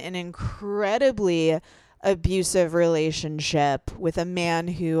was in an incredibly abusive relationship with a man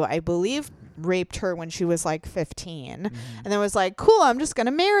who I believe raped her when she was like 15, and then was like, cool, I'm just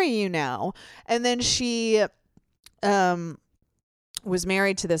gonna marry you now. And then she was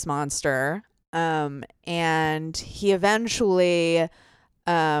married to this monster, and he eventually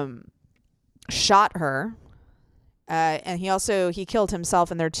shot her. And he killed himself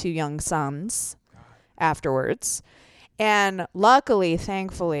and their 2 young sons afterwards. And luckily,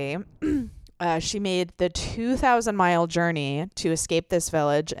 thankfully, she made the 2,000-mile journey to escape this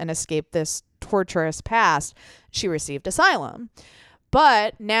village and escape this torturous past. She received asylum.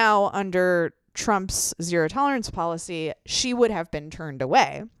 But now, under Trump's zero tolerance policy, she would have been turned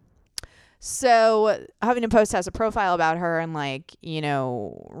away. So Huffington Post has a profile about her and recapping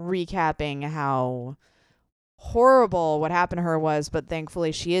how horrible what happened to her was, but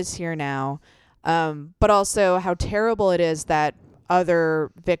thankfully she is here now. But also how terrible it is that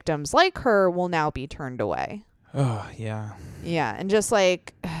other victims like her will now be turned away. Oh, yeah. Yeah, and just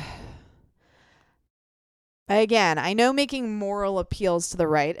like, again, I know making moral appeals to the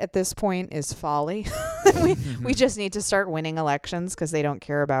right at this point is folly. we just need to start winning elections because they don't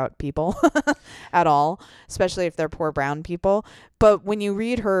care about people at all, especially if they're poor brown people. But when you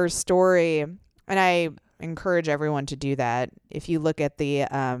read her story, and I encourage everyone to do that, if you look at the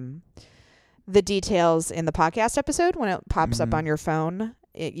details in the podcast episode when it pops up on your phone,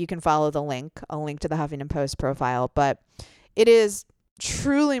 you can follow the link. I'll link to the Huffington Post profile. But it is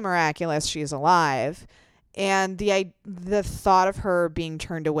truly miraculous she's alive, and the thought of her being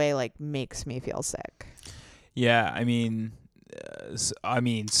turned away makes me feel sick. Yeah, I mean,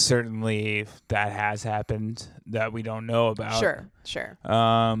 certainly that has happened that we don't know about. Sure.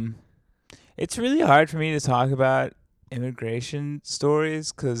 It's really hard for me to talk about immigration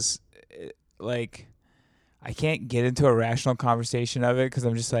stories because, I can't get into a rational conversation of it because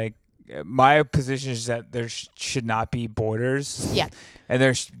I'm just like, my position is that there should not be borders. Yeah. And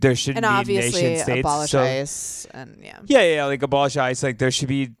there shouldn't be nation states. Abolish ICE and yeah. Yeah, abolish ICE. There should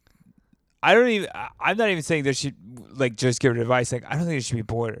be. I'm not even saying there should just give it advice. I don't think there should be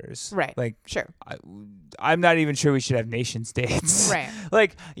borders. Right. Sure. I'm not even sure we should have nation states. Right.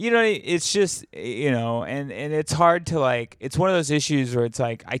 It's just, and it's hard to it's one of those issues where it's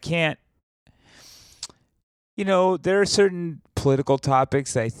I can't, there are certain political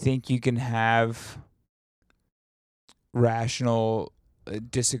topics that I think you can have rational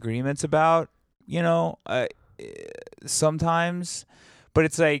disagreements about, sometimes, but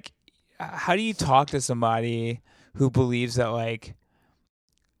it's how do you talk to somebody who believes that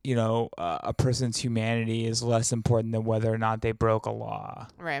a person's humanity is less important than whether or not they broke a law?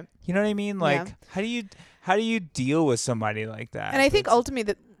 Right. You know what I mean? How do you deal with somebody like that? And I think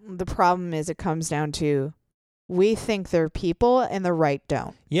ultimately the problem is it comes down to we think they're people and the right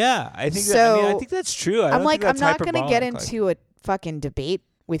don't. Yeah, I think I think that's true. I'm not going to get into a fucking debate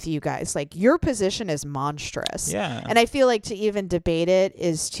with you guys. Your position is monstrous. Yeah. And I feel to even debate it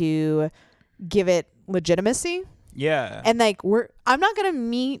is to give it legitimacy. Yeah. And I'm not going to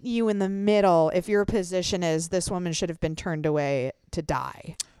meet you in the middle if your position is this woman should have been turned away to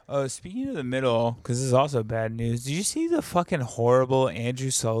die. Oh, speaking of the middle, because this is also bad news, did you see the fucking horrible Andrew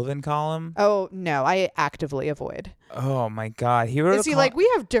Sullivan column? Oh, no, I actively avoid. Oh, my God. He wrote Is he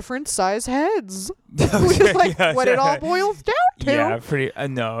we have different size heads? Okay, Which is what it all boils down to. Yeah, pretty.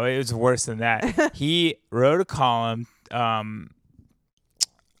 No, it was worse than that. He wrote a column.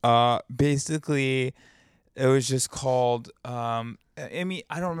 Basically, it was just called. I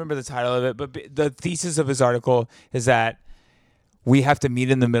don't remember the title of it, but the thesis of his article is that we have to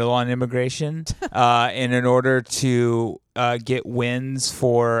meet in the middle on immigration, and in order to get wins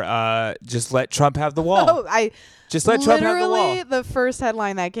for just let Trump have the wall. Oh, Just let Trump have the wall. Literally, the first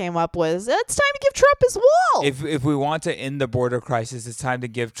headline that came up was, it's time to give Trump his wall. If we want to end the border crisis, it's time to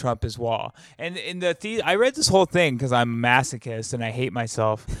give Trump his wall. And in I read this whole thing because I'm a masochist and I hate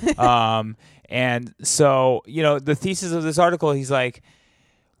myself. And so, the thesis of this article, he's like,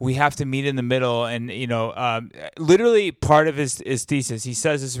 we have to meet in the middle. And, literally part of his thesis, he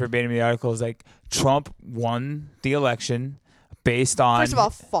says this verbatim in the article, is like, Trump won the election based on... First of all,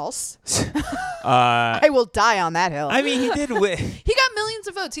 false. I will die on that hill. I mean, he did win. He got millions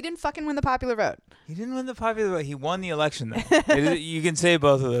of votes. He didn't fucking win the popular vote. He didn't win the popular vote. He won the election, though. You can say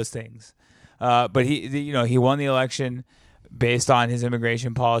both of those things. But he won the election based on his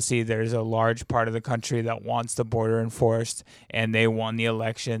immigration policy. There's a large part of the country that wants the border enforced, and they won the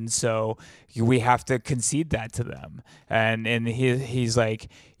election. So we have to concede that to them. And he's like,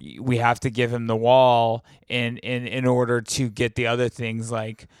 we have to give him the wall in order to get the other things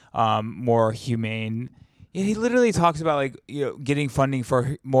like more humane. And he literally talks about getting funding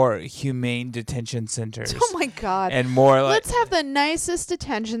for more humane detention centers. Oh my God. And more like, let's have the nicest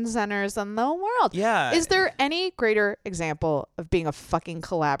detention centers in the world. Yeah. Is there any greater example of being a fucking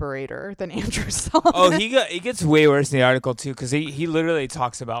collaborator than Andrew Sullivan? Oh, it gets way worse in the article too, because he literally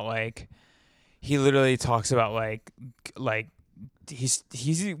talks about he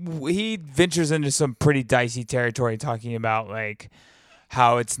ventures into some pretty dicey territory, talking about like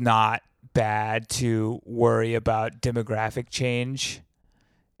how it's not bad to worry about demographic change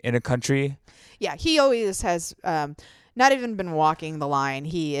in a country. Yeah, he always has not even been walking the line.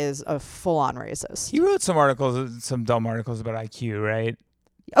 He is a full-on racist. He wrote some dumb articles about IQ, right?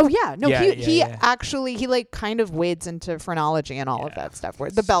 Oh yeah, no, he yeah. actually like kind of wades into phrenology and all of that stuff, where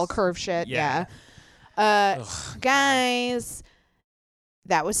the bell curve shit. Yeah. Guys,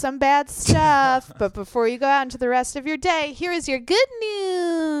 that was some bad stuff. But before you go out into the rest of your day, here is your good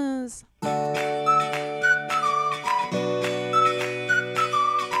news.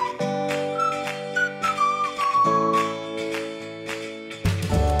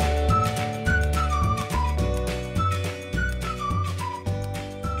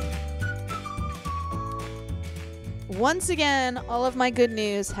 Once again, all of my good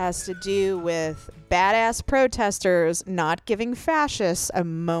news has to do with badass protesters not giving fascists a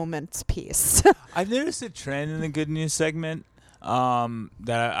moment's peace. I've noticed a trend in the good news segment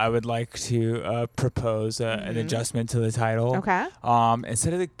that I would like to propose an adjustment to the title. Okay.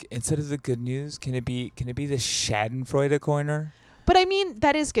 Instead of the good news, can it be the Schadenfreude corner? But I mean,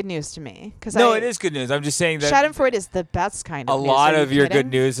 that is good news to me. It is good news. I'm just saying that Schadenfreude is the best kind of news. A lot of your kidding?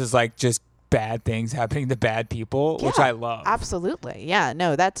 good news is like just bad things happening to bad people, which I love. Absolutely. Yeah,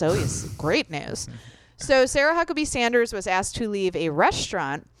 no, that's always great news. So Sarah Huckabee Sanders was asked to leave a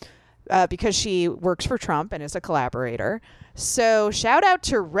restaurant because she works for Trump and is a collaborator. So shout out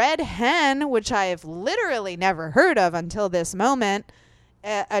to Red Hen, which I have literally never heard of until this moment.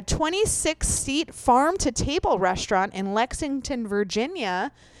 A 26-seat farm-to-table restaurant in Lexington,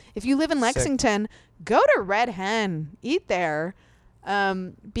 Virginia. If you live in Lexington, go to Red Hen. Eat there.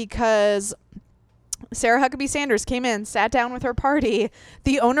 Because Sarah Huckabee Sanders came in, sat down with her party.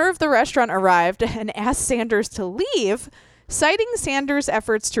 The owner of the restaurant arrived and asked Sanders to leave, citing Sanders'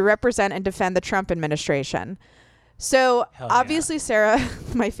 efforts to represent and defend the Trump administration. So obviously, Sarah,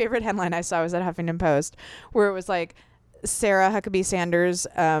 my favorite headline I saw was at Huffington Post, where it was like, Sarah Huckabee Sanders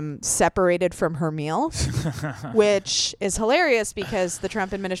separated from her meal, which is hilarious because the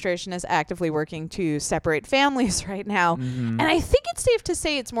Trump administration is actively working to separate families right now. Mm-hmm. And I think it's safe to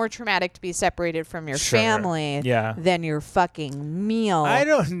say it's more traumatic to be separated from your family than your fucking meal. I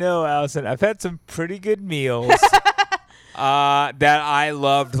don't know, Allison. I've had some pretty good meals that I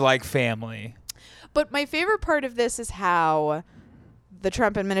loved like family. But my favorite part of this is how the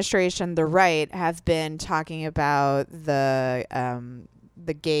Trump administration, the right, have been talking about the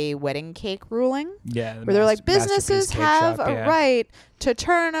gay wedding cake ruling. Yeah. Where they're like, businesses have a right to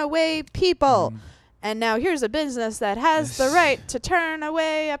turn away people. And now here's a business that has the right to turn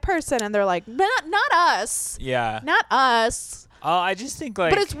away a person. And they're like, not us. Yeah. Not us. I just think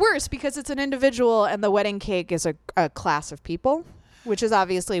like... But it's worse because it's an individual and the wedding cake is a class of people. Which is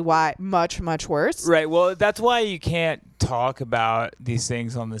obviously why much, much worse. Right. Well, that's why you can't talk about these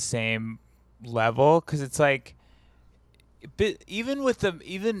things on the same level, because it's like, even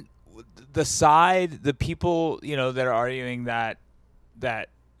the side, the people, that are arguing that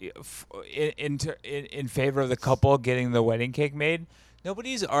in favor of the couple getting the wedding cake made,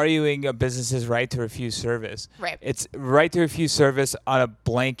 nobody's arguing a business's right to refuse service. Right. It's right to refuse service on a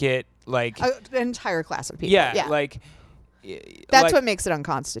blanket, like an entire class of people. Yeah. Like. That's what makes it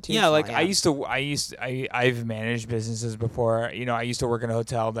unconstitutional. Yeah, like I've managed businesses before. I used to work in a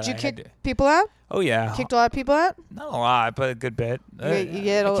hotel that Did you I kick had to, people out? Oh yeah. Kicked a lot of people out? Not a lot, but a good bit. You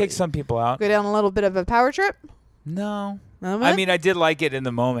get I kicked some people out. Go down a little bit of a power trip? No. No, I mean, I did like it in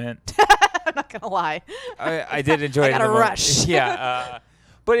the moment. I'm not going to lie. I did enjoy it in the moment. rush. Yeah.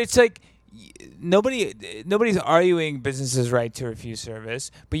 But it's like nobody's arguing businesses' right to refuse service,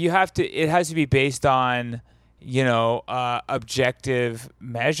 but it has to be based on objective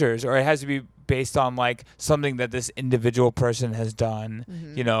measures, or it has to be based on like something that this individual person has done,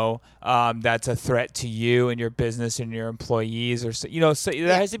 that's a threat to you and your business and your employees, or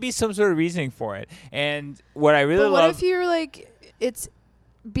there has to be some sort of reasoning for it. And what I really what love. if you're like,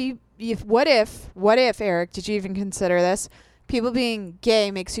 what if Eric? Did you even consider this? People being gay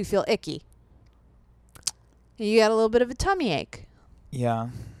makes you feel icky. You got a little bit of a tummy ache. Yeah,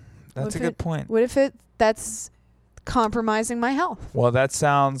 that's a good point. What if that's compromising my health? Well, that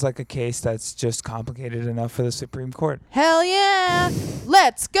sounds like a case that's just complicated enough for the Supreme Court. Hell yeah.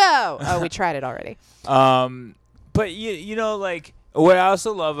 Let's go. Oh, we tried it already. But like what I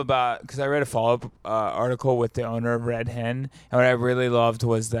also love about, because I read a follow-up article with the owner of Red Hen, and what I really loved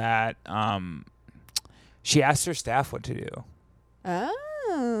was that she asked her staff what to do.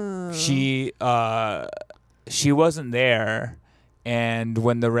 Oh. She wasn't there. And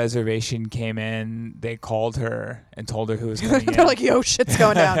when the reservation came in, they called her and told her who was coming in. They're like, yo, shit's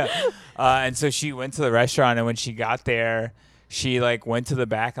going down. And so she went to the restaurant, and when she got there, she like went to the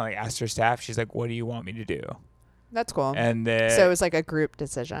back and like asked her staff, she's like, what do you want me to do? That's cool. And so it was like a group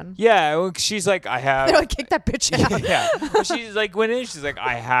decision. Yeah, well, she's like, I have. They're like, kick that bitch out. Yeah. Well, she's like, went in, she's like,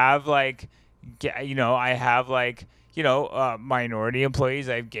 I have like, minority employees,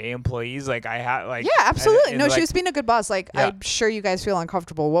 I have gay employees, like I have like. Yeah, absolutely. And No, like, she was being a good boss. Like, yeah. I'm sure you guys feel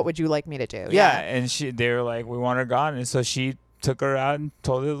uncomfortable. What would you like me to do? Yeah, and they were like, we want her gone, and so she took her out and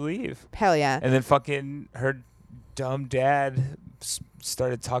told her to leave. Hell yeah. And then fucking her dumb dad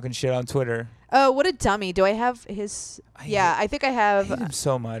started talking shit on Twitter. Oh, what a dummy. Do I have his? I think I have. I hate him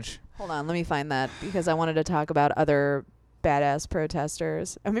so much. Hold on, let me find that, because I wanted to talk about other badass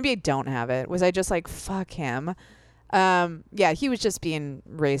protesters. Or maybe I don't have it. Was I just like, fuck him? He was just being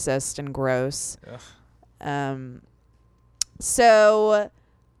racist and gross. So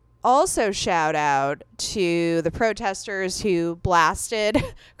also shout out to the protesters who blasted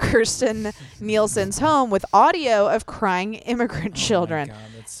Kirsten Nielsen's home with audio of crying immigrant children. My God,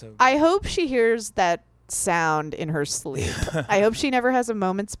 that's so good. I hope she hears that sound in her sleep. I hope she never has a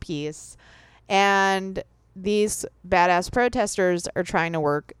moment's peace. And these badass protesters are trying to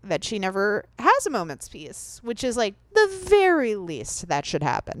work that she never has a moment's peace, which is like the very least that should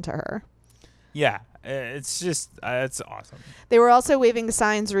happen to her. Yeah, it's just, it's awesome. They were also waving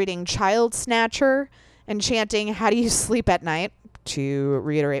signs reading child snatcher and chanting, how do you sleep at night? To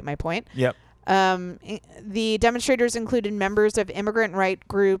reiterate my point. Yep. The demonstrators included members of immigrant right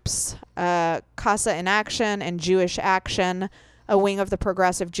groups, Casa in Action and Jewish Action, a wing of the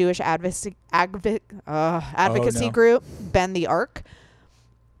progressive Jewish advocacy group, Bend the Arc.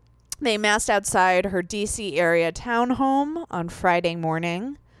 They massed outside her D.C. area townhome on Friday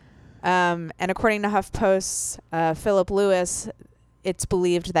morning. And according to HuffPost's Philip Lewis, it's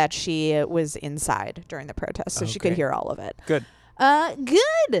believed that she was inside during the protest, so she could hear all of it. Good.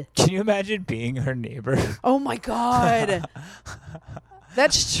 Good. Can you imagine being her neighbor? Oh, my God.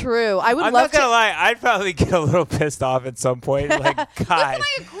 That's true. I'm not gonna lie. I'd probably get a little pissed off at some point. Like, God. Listen, I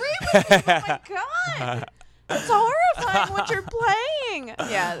agree with you. Oh my God, it's horrifying what you're playing.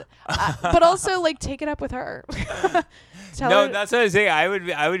 Yeah, but also like take it up with her. No, that's what I was saying.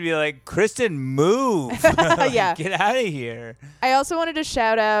 I would be like, Kristen, move. Yeah, get out of here. I also wanted to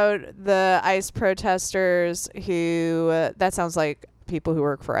shout out the ICE protesters who. That sounds like people who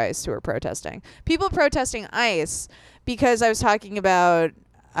work for ICE who are protesting. People protesting ICE. Because I was talking about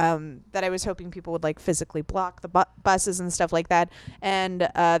that I was hoping people would like physically block the buses and stuff like that. And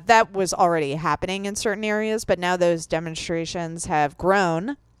that was already happening in certain areas. But now those demonstrations have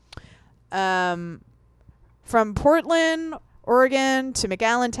grown. From Portland, Oregon to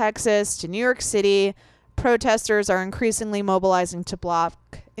McAllen, Texas to New York City, protesters are increasingly mobilizing to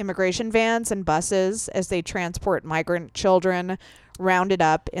block immigration vans and buses as they transport migrant children rounded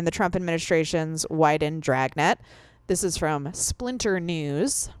up in the Trump administration's widened dragnet. This is from Splinter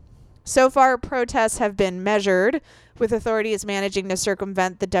News. So far, protests have been measured, with authorities managing to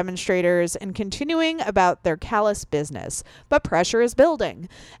circumvent the demonstrators and continuing about their callous business. But pressure is building.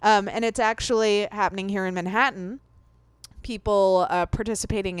 And it's actually happening here in Manhattan. People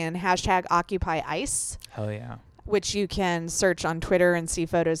participating in hashtag Occupy ICE. Hell yeah. which you can search on Twitter and see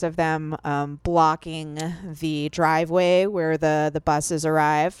photos of them blocking the driveway where the buses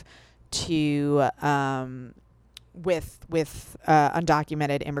arrive to with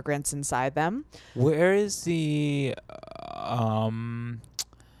undocumented immigrants inside them. Where is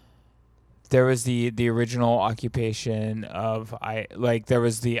there was the original occupation of there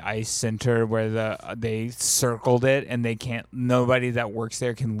was the ICE center where they circled it and nobody that works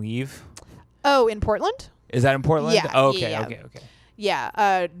there can leave. Oh, in Portland? Is that in Portland? Yeah. Oh, okay. Yeah. Okay.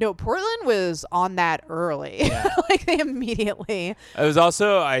 Yeah. No, Portland was on that early. Yeah. Like they immediately. It was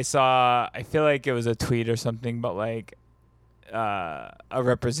also I feel like it was a tweet or something, but like a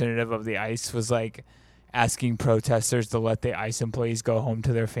representative of the ICE was like asking protesters to let the ICE employees go home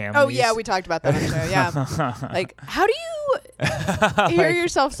to their families. Oh yeah, we talked about that on the show. Yeah. Like, how do you hear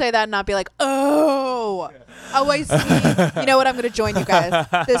yourself say that and not be like, oh, I see. You know what? I'm going to join you guys.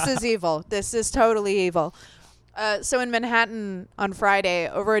 This is evil. This is totally evil. So in Manhattan on Friday,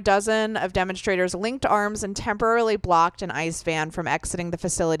 over a dozen of demonstrators linked arms and temporarily blocked an ICE van from exiting the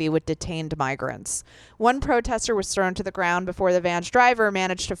facility with detained migrants. One protester was thrown to the ground before the van's driver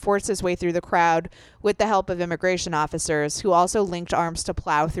managed to force his way through the crowd with the help of immigration officers, who also linked arms to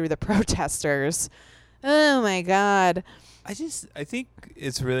plow through the protesters. Oh my God. I think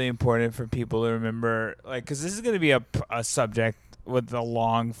it's really important for people to remember, like, because this is going to be a subject with a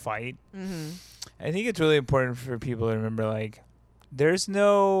long fight. Mm-hmm. I think it's really important for people to remember, like, there's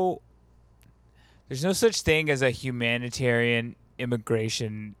no such thing as a humanitarian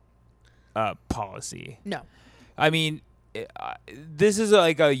immigration policy. No. I mean, this is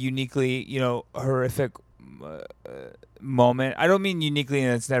like a uniquely, horrific moment. I don't mean uniquely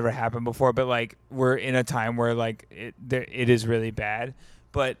and it's never happened before, but like we're in a time where like it is really bad.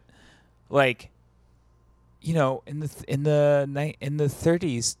 But like, in the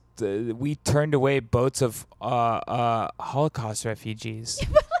 30s. We turned away boats of Holocaust refugees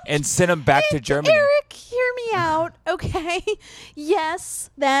and sent them back to Germany. Eric, hear me out, okay?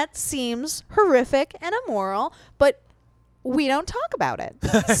 Yes, that seems horrific and immoral, but we don't talk about it.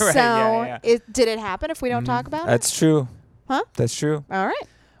 Right, so, yeah. Did it happen if we don't talk about it? That's true. Huh? That's true. All right.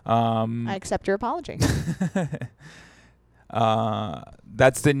 I accept your apology.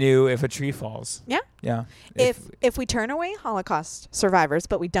 That's the new if a tree falls. Yeah. Yeah. If we turn away Holocaust survivors,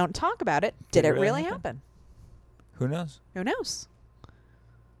 but we don't talk about it, did it really happen? Who knows? Who knows?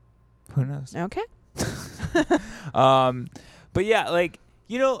 Who knows? Okay. But yeah, like,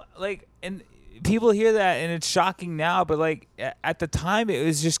 and people hear that and it's shocking now, but like at the time it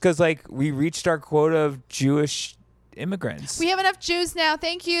was just because like we reached our quota of Jewish immigrants. We have enough Jews now.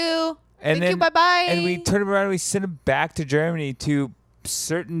 Thank you. And Thank you. Bye-bye. And we turned around and we sent them back to Germany to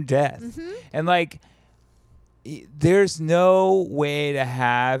certain death. Mm-hmm. And like, there's no way to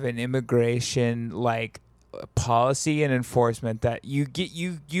have an immigration like policy and enforcement that you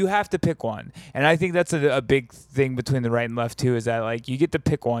have to pick one. And I think that's a big thing between the right and left too, is that like you get to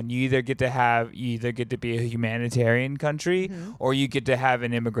pick one. You either get to be a humanitarian country, mm-hmm. or you get to have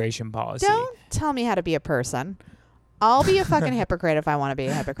an immigration policy. Don't tell me how to be a person. I'll be a fucking hypocrite if I want to be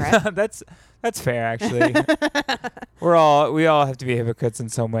a hypocrite. That's fair, actually. we all have to be hypocrites in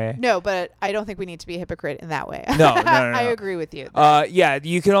some way. No, but I don't think we need to be a hypocrite in that way. No. I agree with you. Yeah,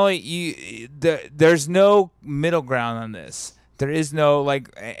 you can only there's no middle ground on this. There is no like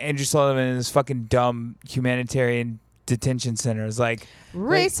Andrew Sullivan and his fucking dumb humanitarian detention centers like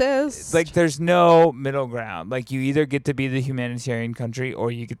racist. Like there's no middle ground. Like you either get to be the humanitarian country or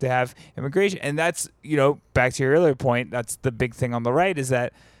you get to have immigration. And that's, back to your earlier point, that's the big thing on the right, is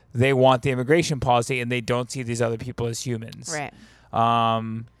that they want the immigration policy and they don't see these other people as humans. Right.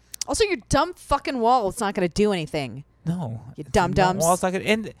 Also, your dumb fucking wall is not going to do anything. No. You dum-dums. Wall's not gonna,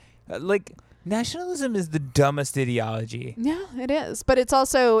 and nationalism is the dumbest ideology. Yeah, it is. But it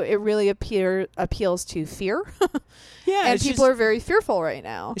really appeals to fear. Yeah. And people are very fearful right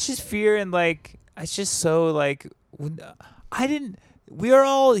now. It's just fear and it's just so we are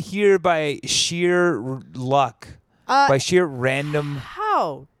all here by sheer luck. By sheer random.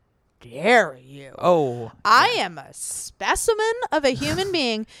 How dare you? Oh. I am a specimen of a human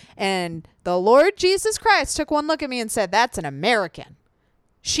being, and the Lord Jesus Christ took one look at me and said, "That's an American.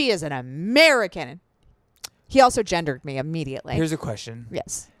 She is an American." He also gendered me immediately. Here's a question.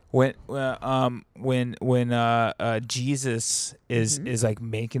 Yes. When Jesus is like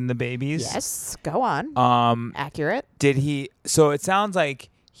making the babies. Yes. Go on. Accurate. Did he? So it sounds like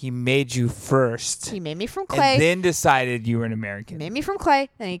he made you first. He made me from clay. And then decided you were an American. He made me from clay,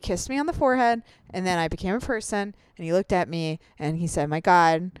 and he kissed me on the forehead, and then I became a person, and he looked at me, and he said, "My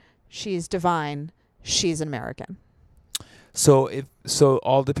God, she's divine. She's an American." So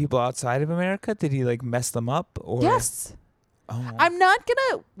all the people outside of America, did he like mess them up or? Yes. Oh. I'm not going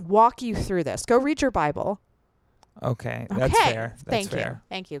to walk you through this. Go read your Bible. Okay. That's Okay. fair. That's Thank fair. you.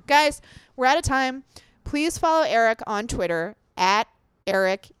 Thank you. Guys, we're out of time. Please follow Eric on Twitter at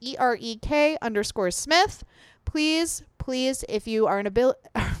Eric, EREK_Smith. Please, if you are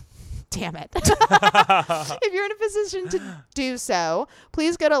damn it. If you're in a position to do so,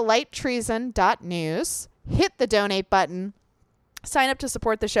 please go to lighttreason.news, hit the donate button, sign up to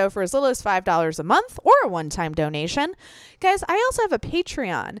support the show for as little as $5 a month or a one-time donation. Guys, I also have a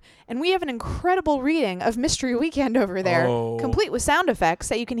Patreon, and we have an incredible reading of Mystery Weekend over there, complete with sound effects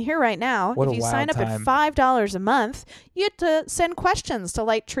that you can hear right now. What if you sign up at $5 a month, you get to send questions to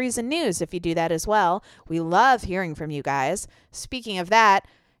Light Treason News if you do that as well. We love hearing from you guys. Speaking of that,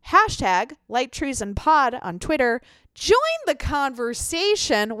 hashtag Light Treason Pod on Twitter. Join the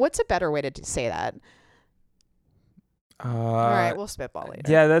conversation. What's a better way to say that? All right, we'll spitball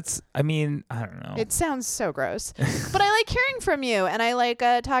later. Yeah, I don't know. It sounds so gross. But I like hearing from you, and I like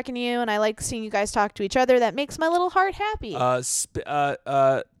talking to you, and I like seeing you guys talk to each other. That makes my little heart happy.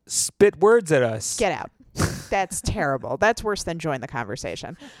 Spit words at us. Get out. That's terrible. That's worse than join the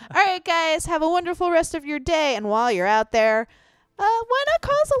conversation. All right, guys, have a wonderful rest of your day. And while you're out there, why not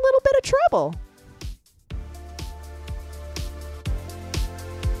cause a little bit of trouble?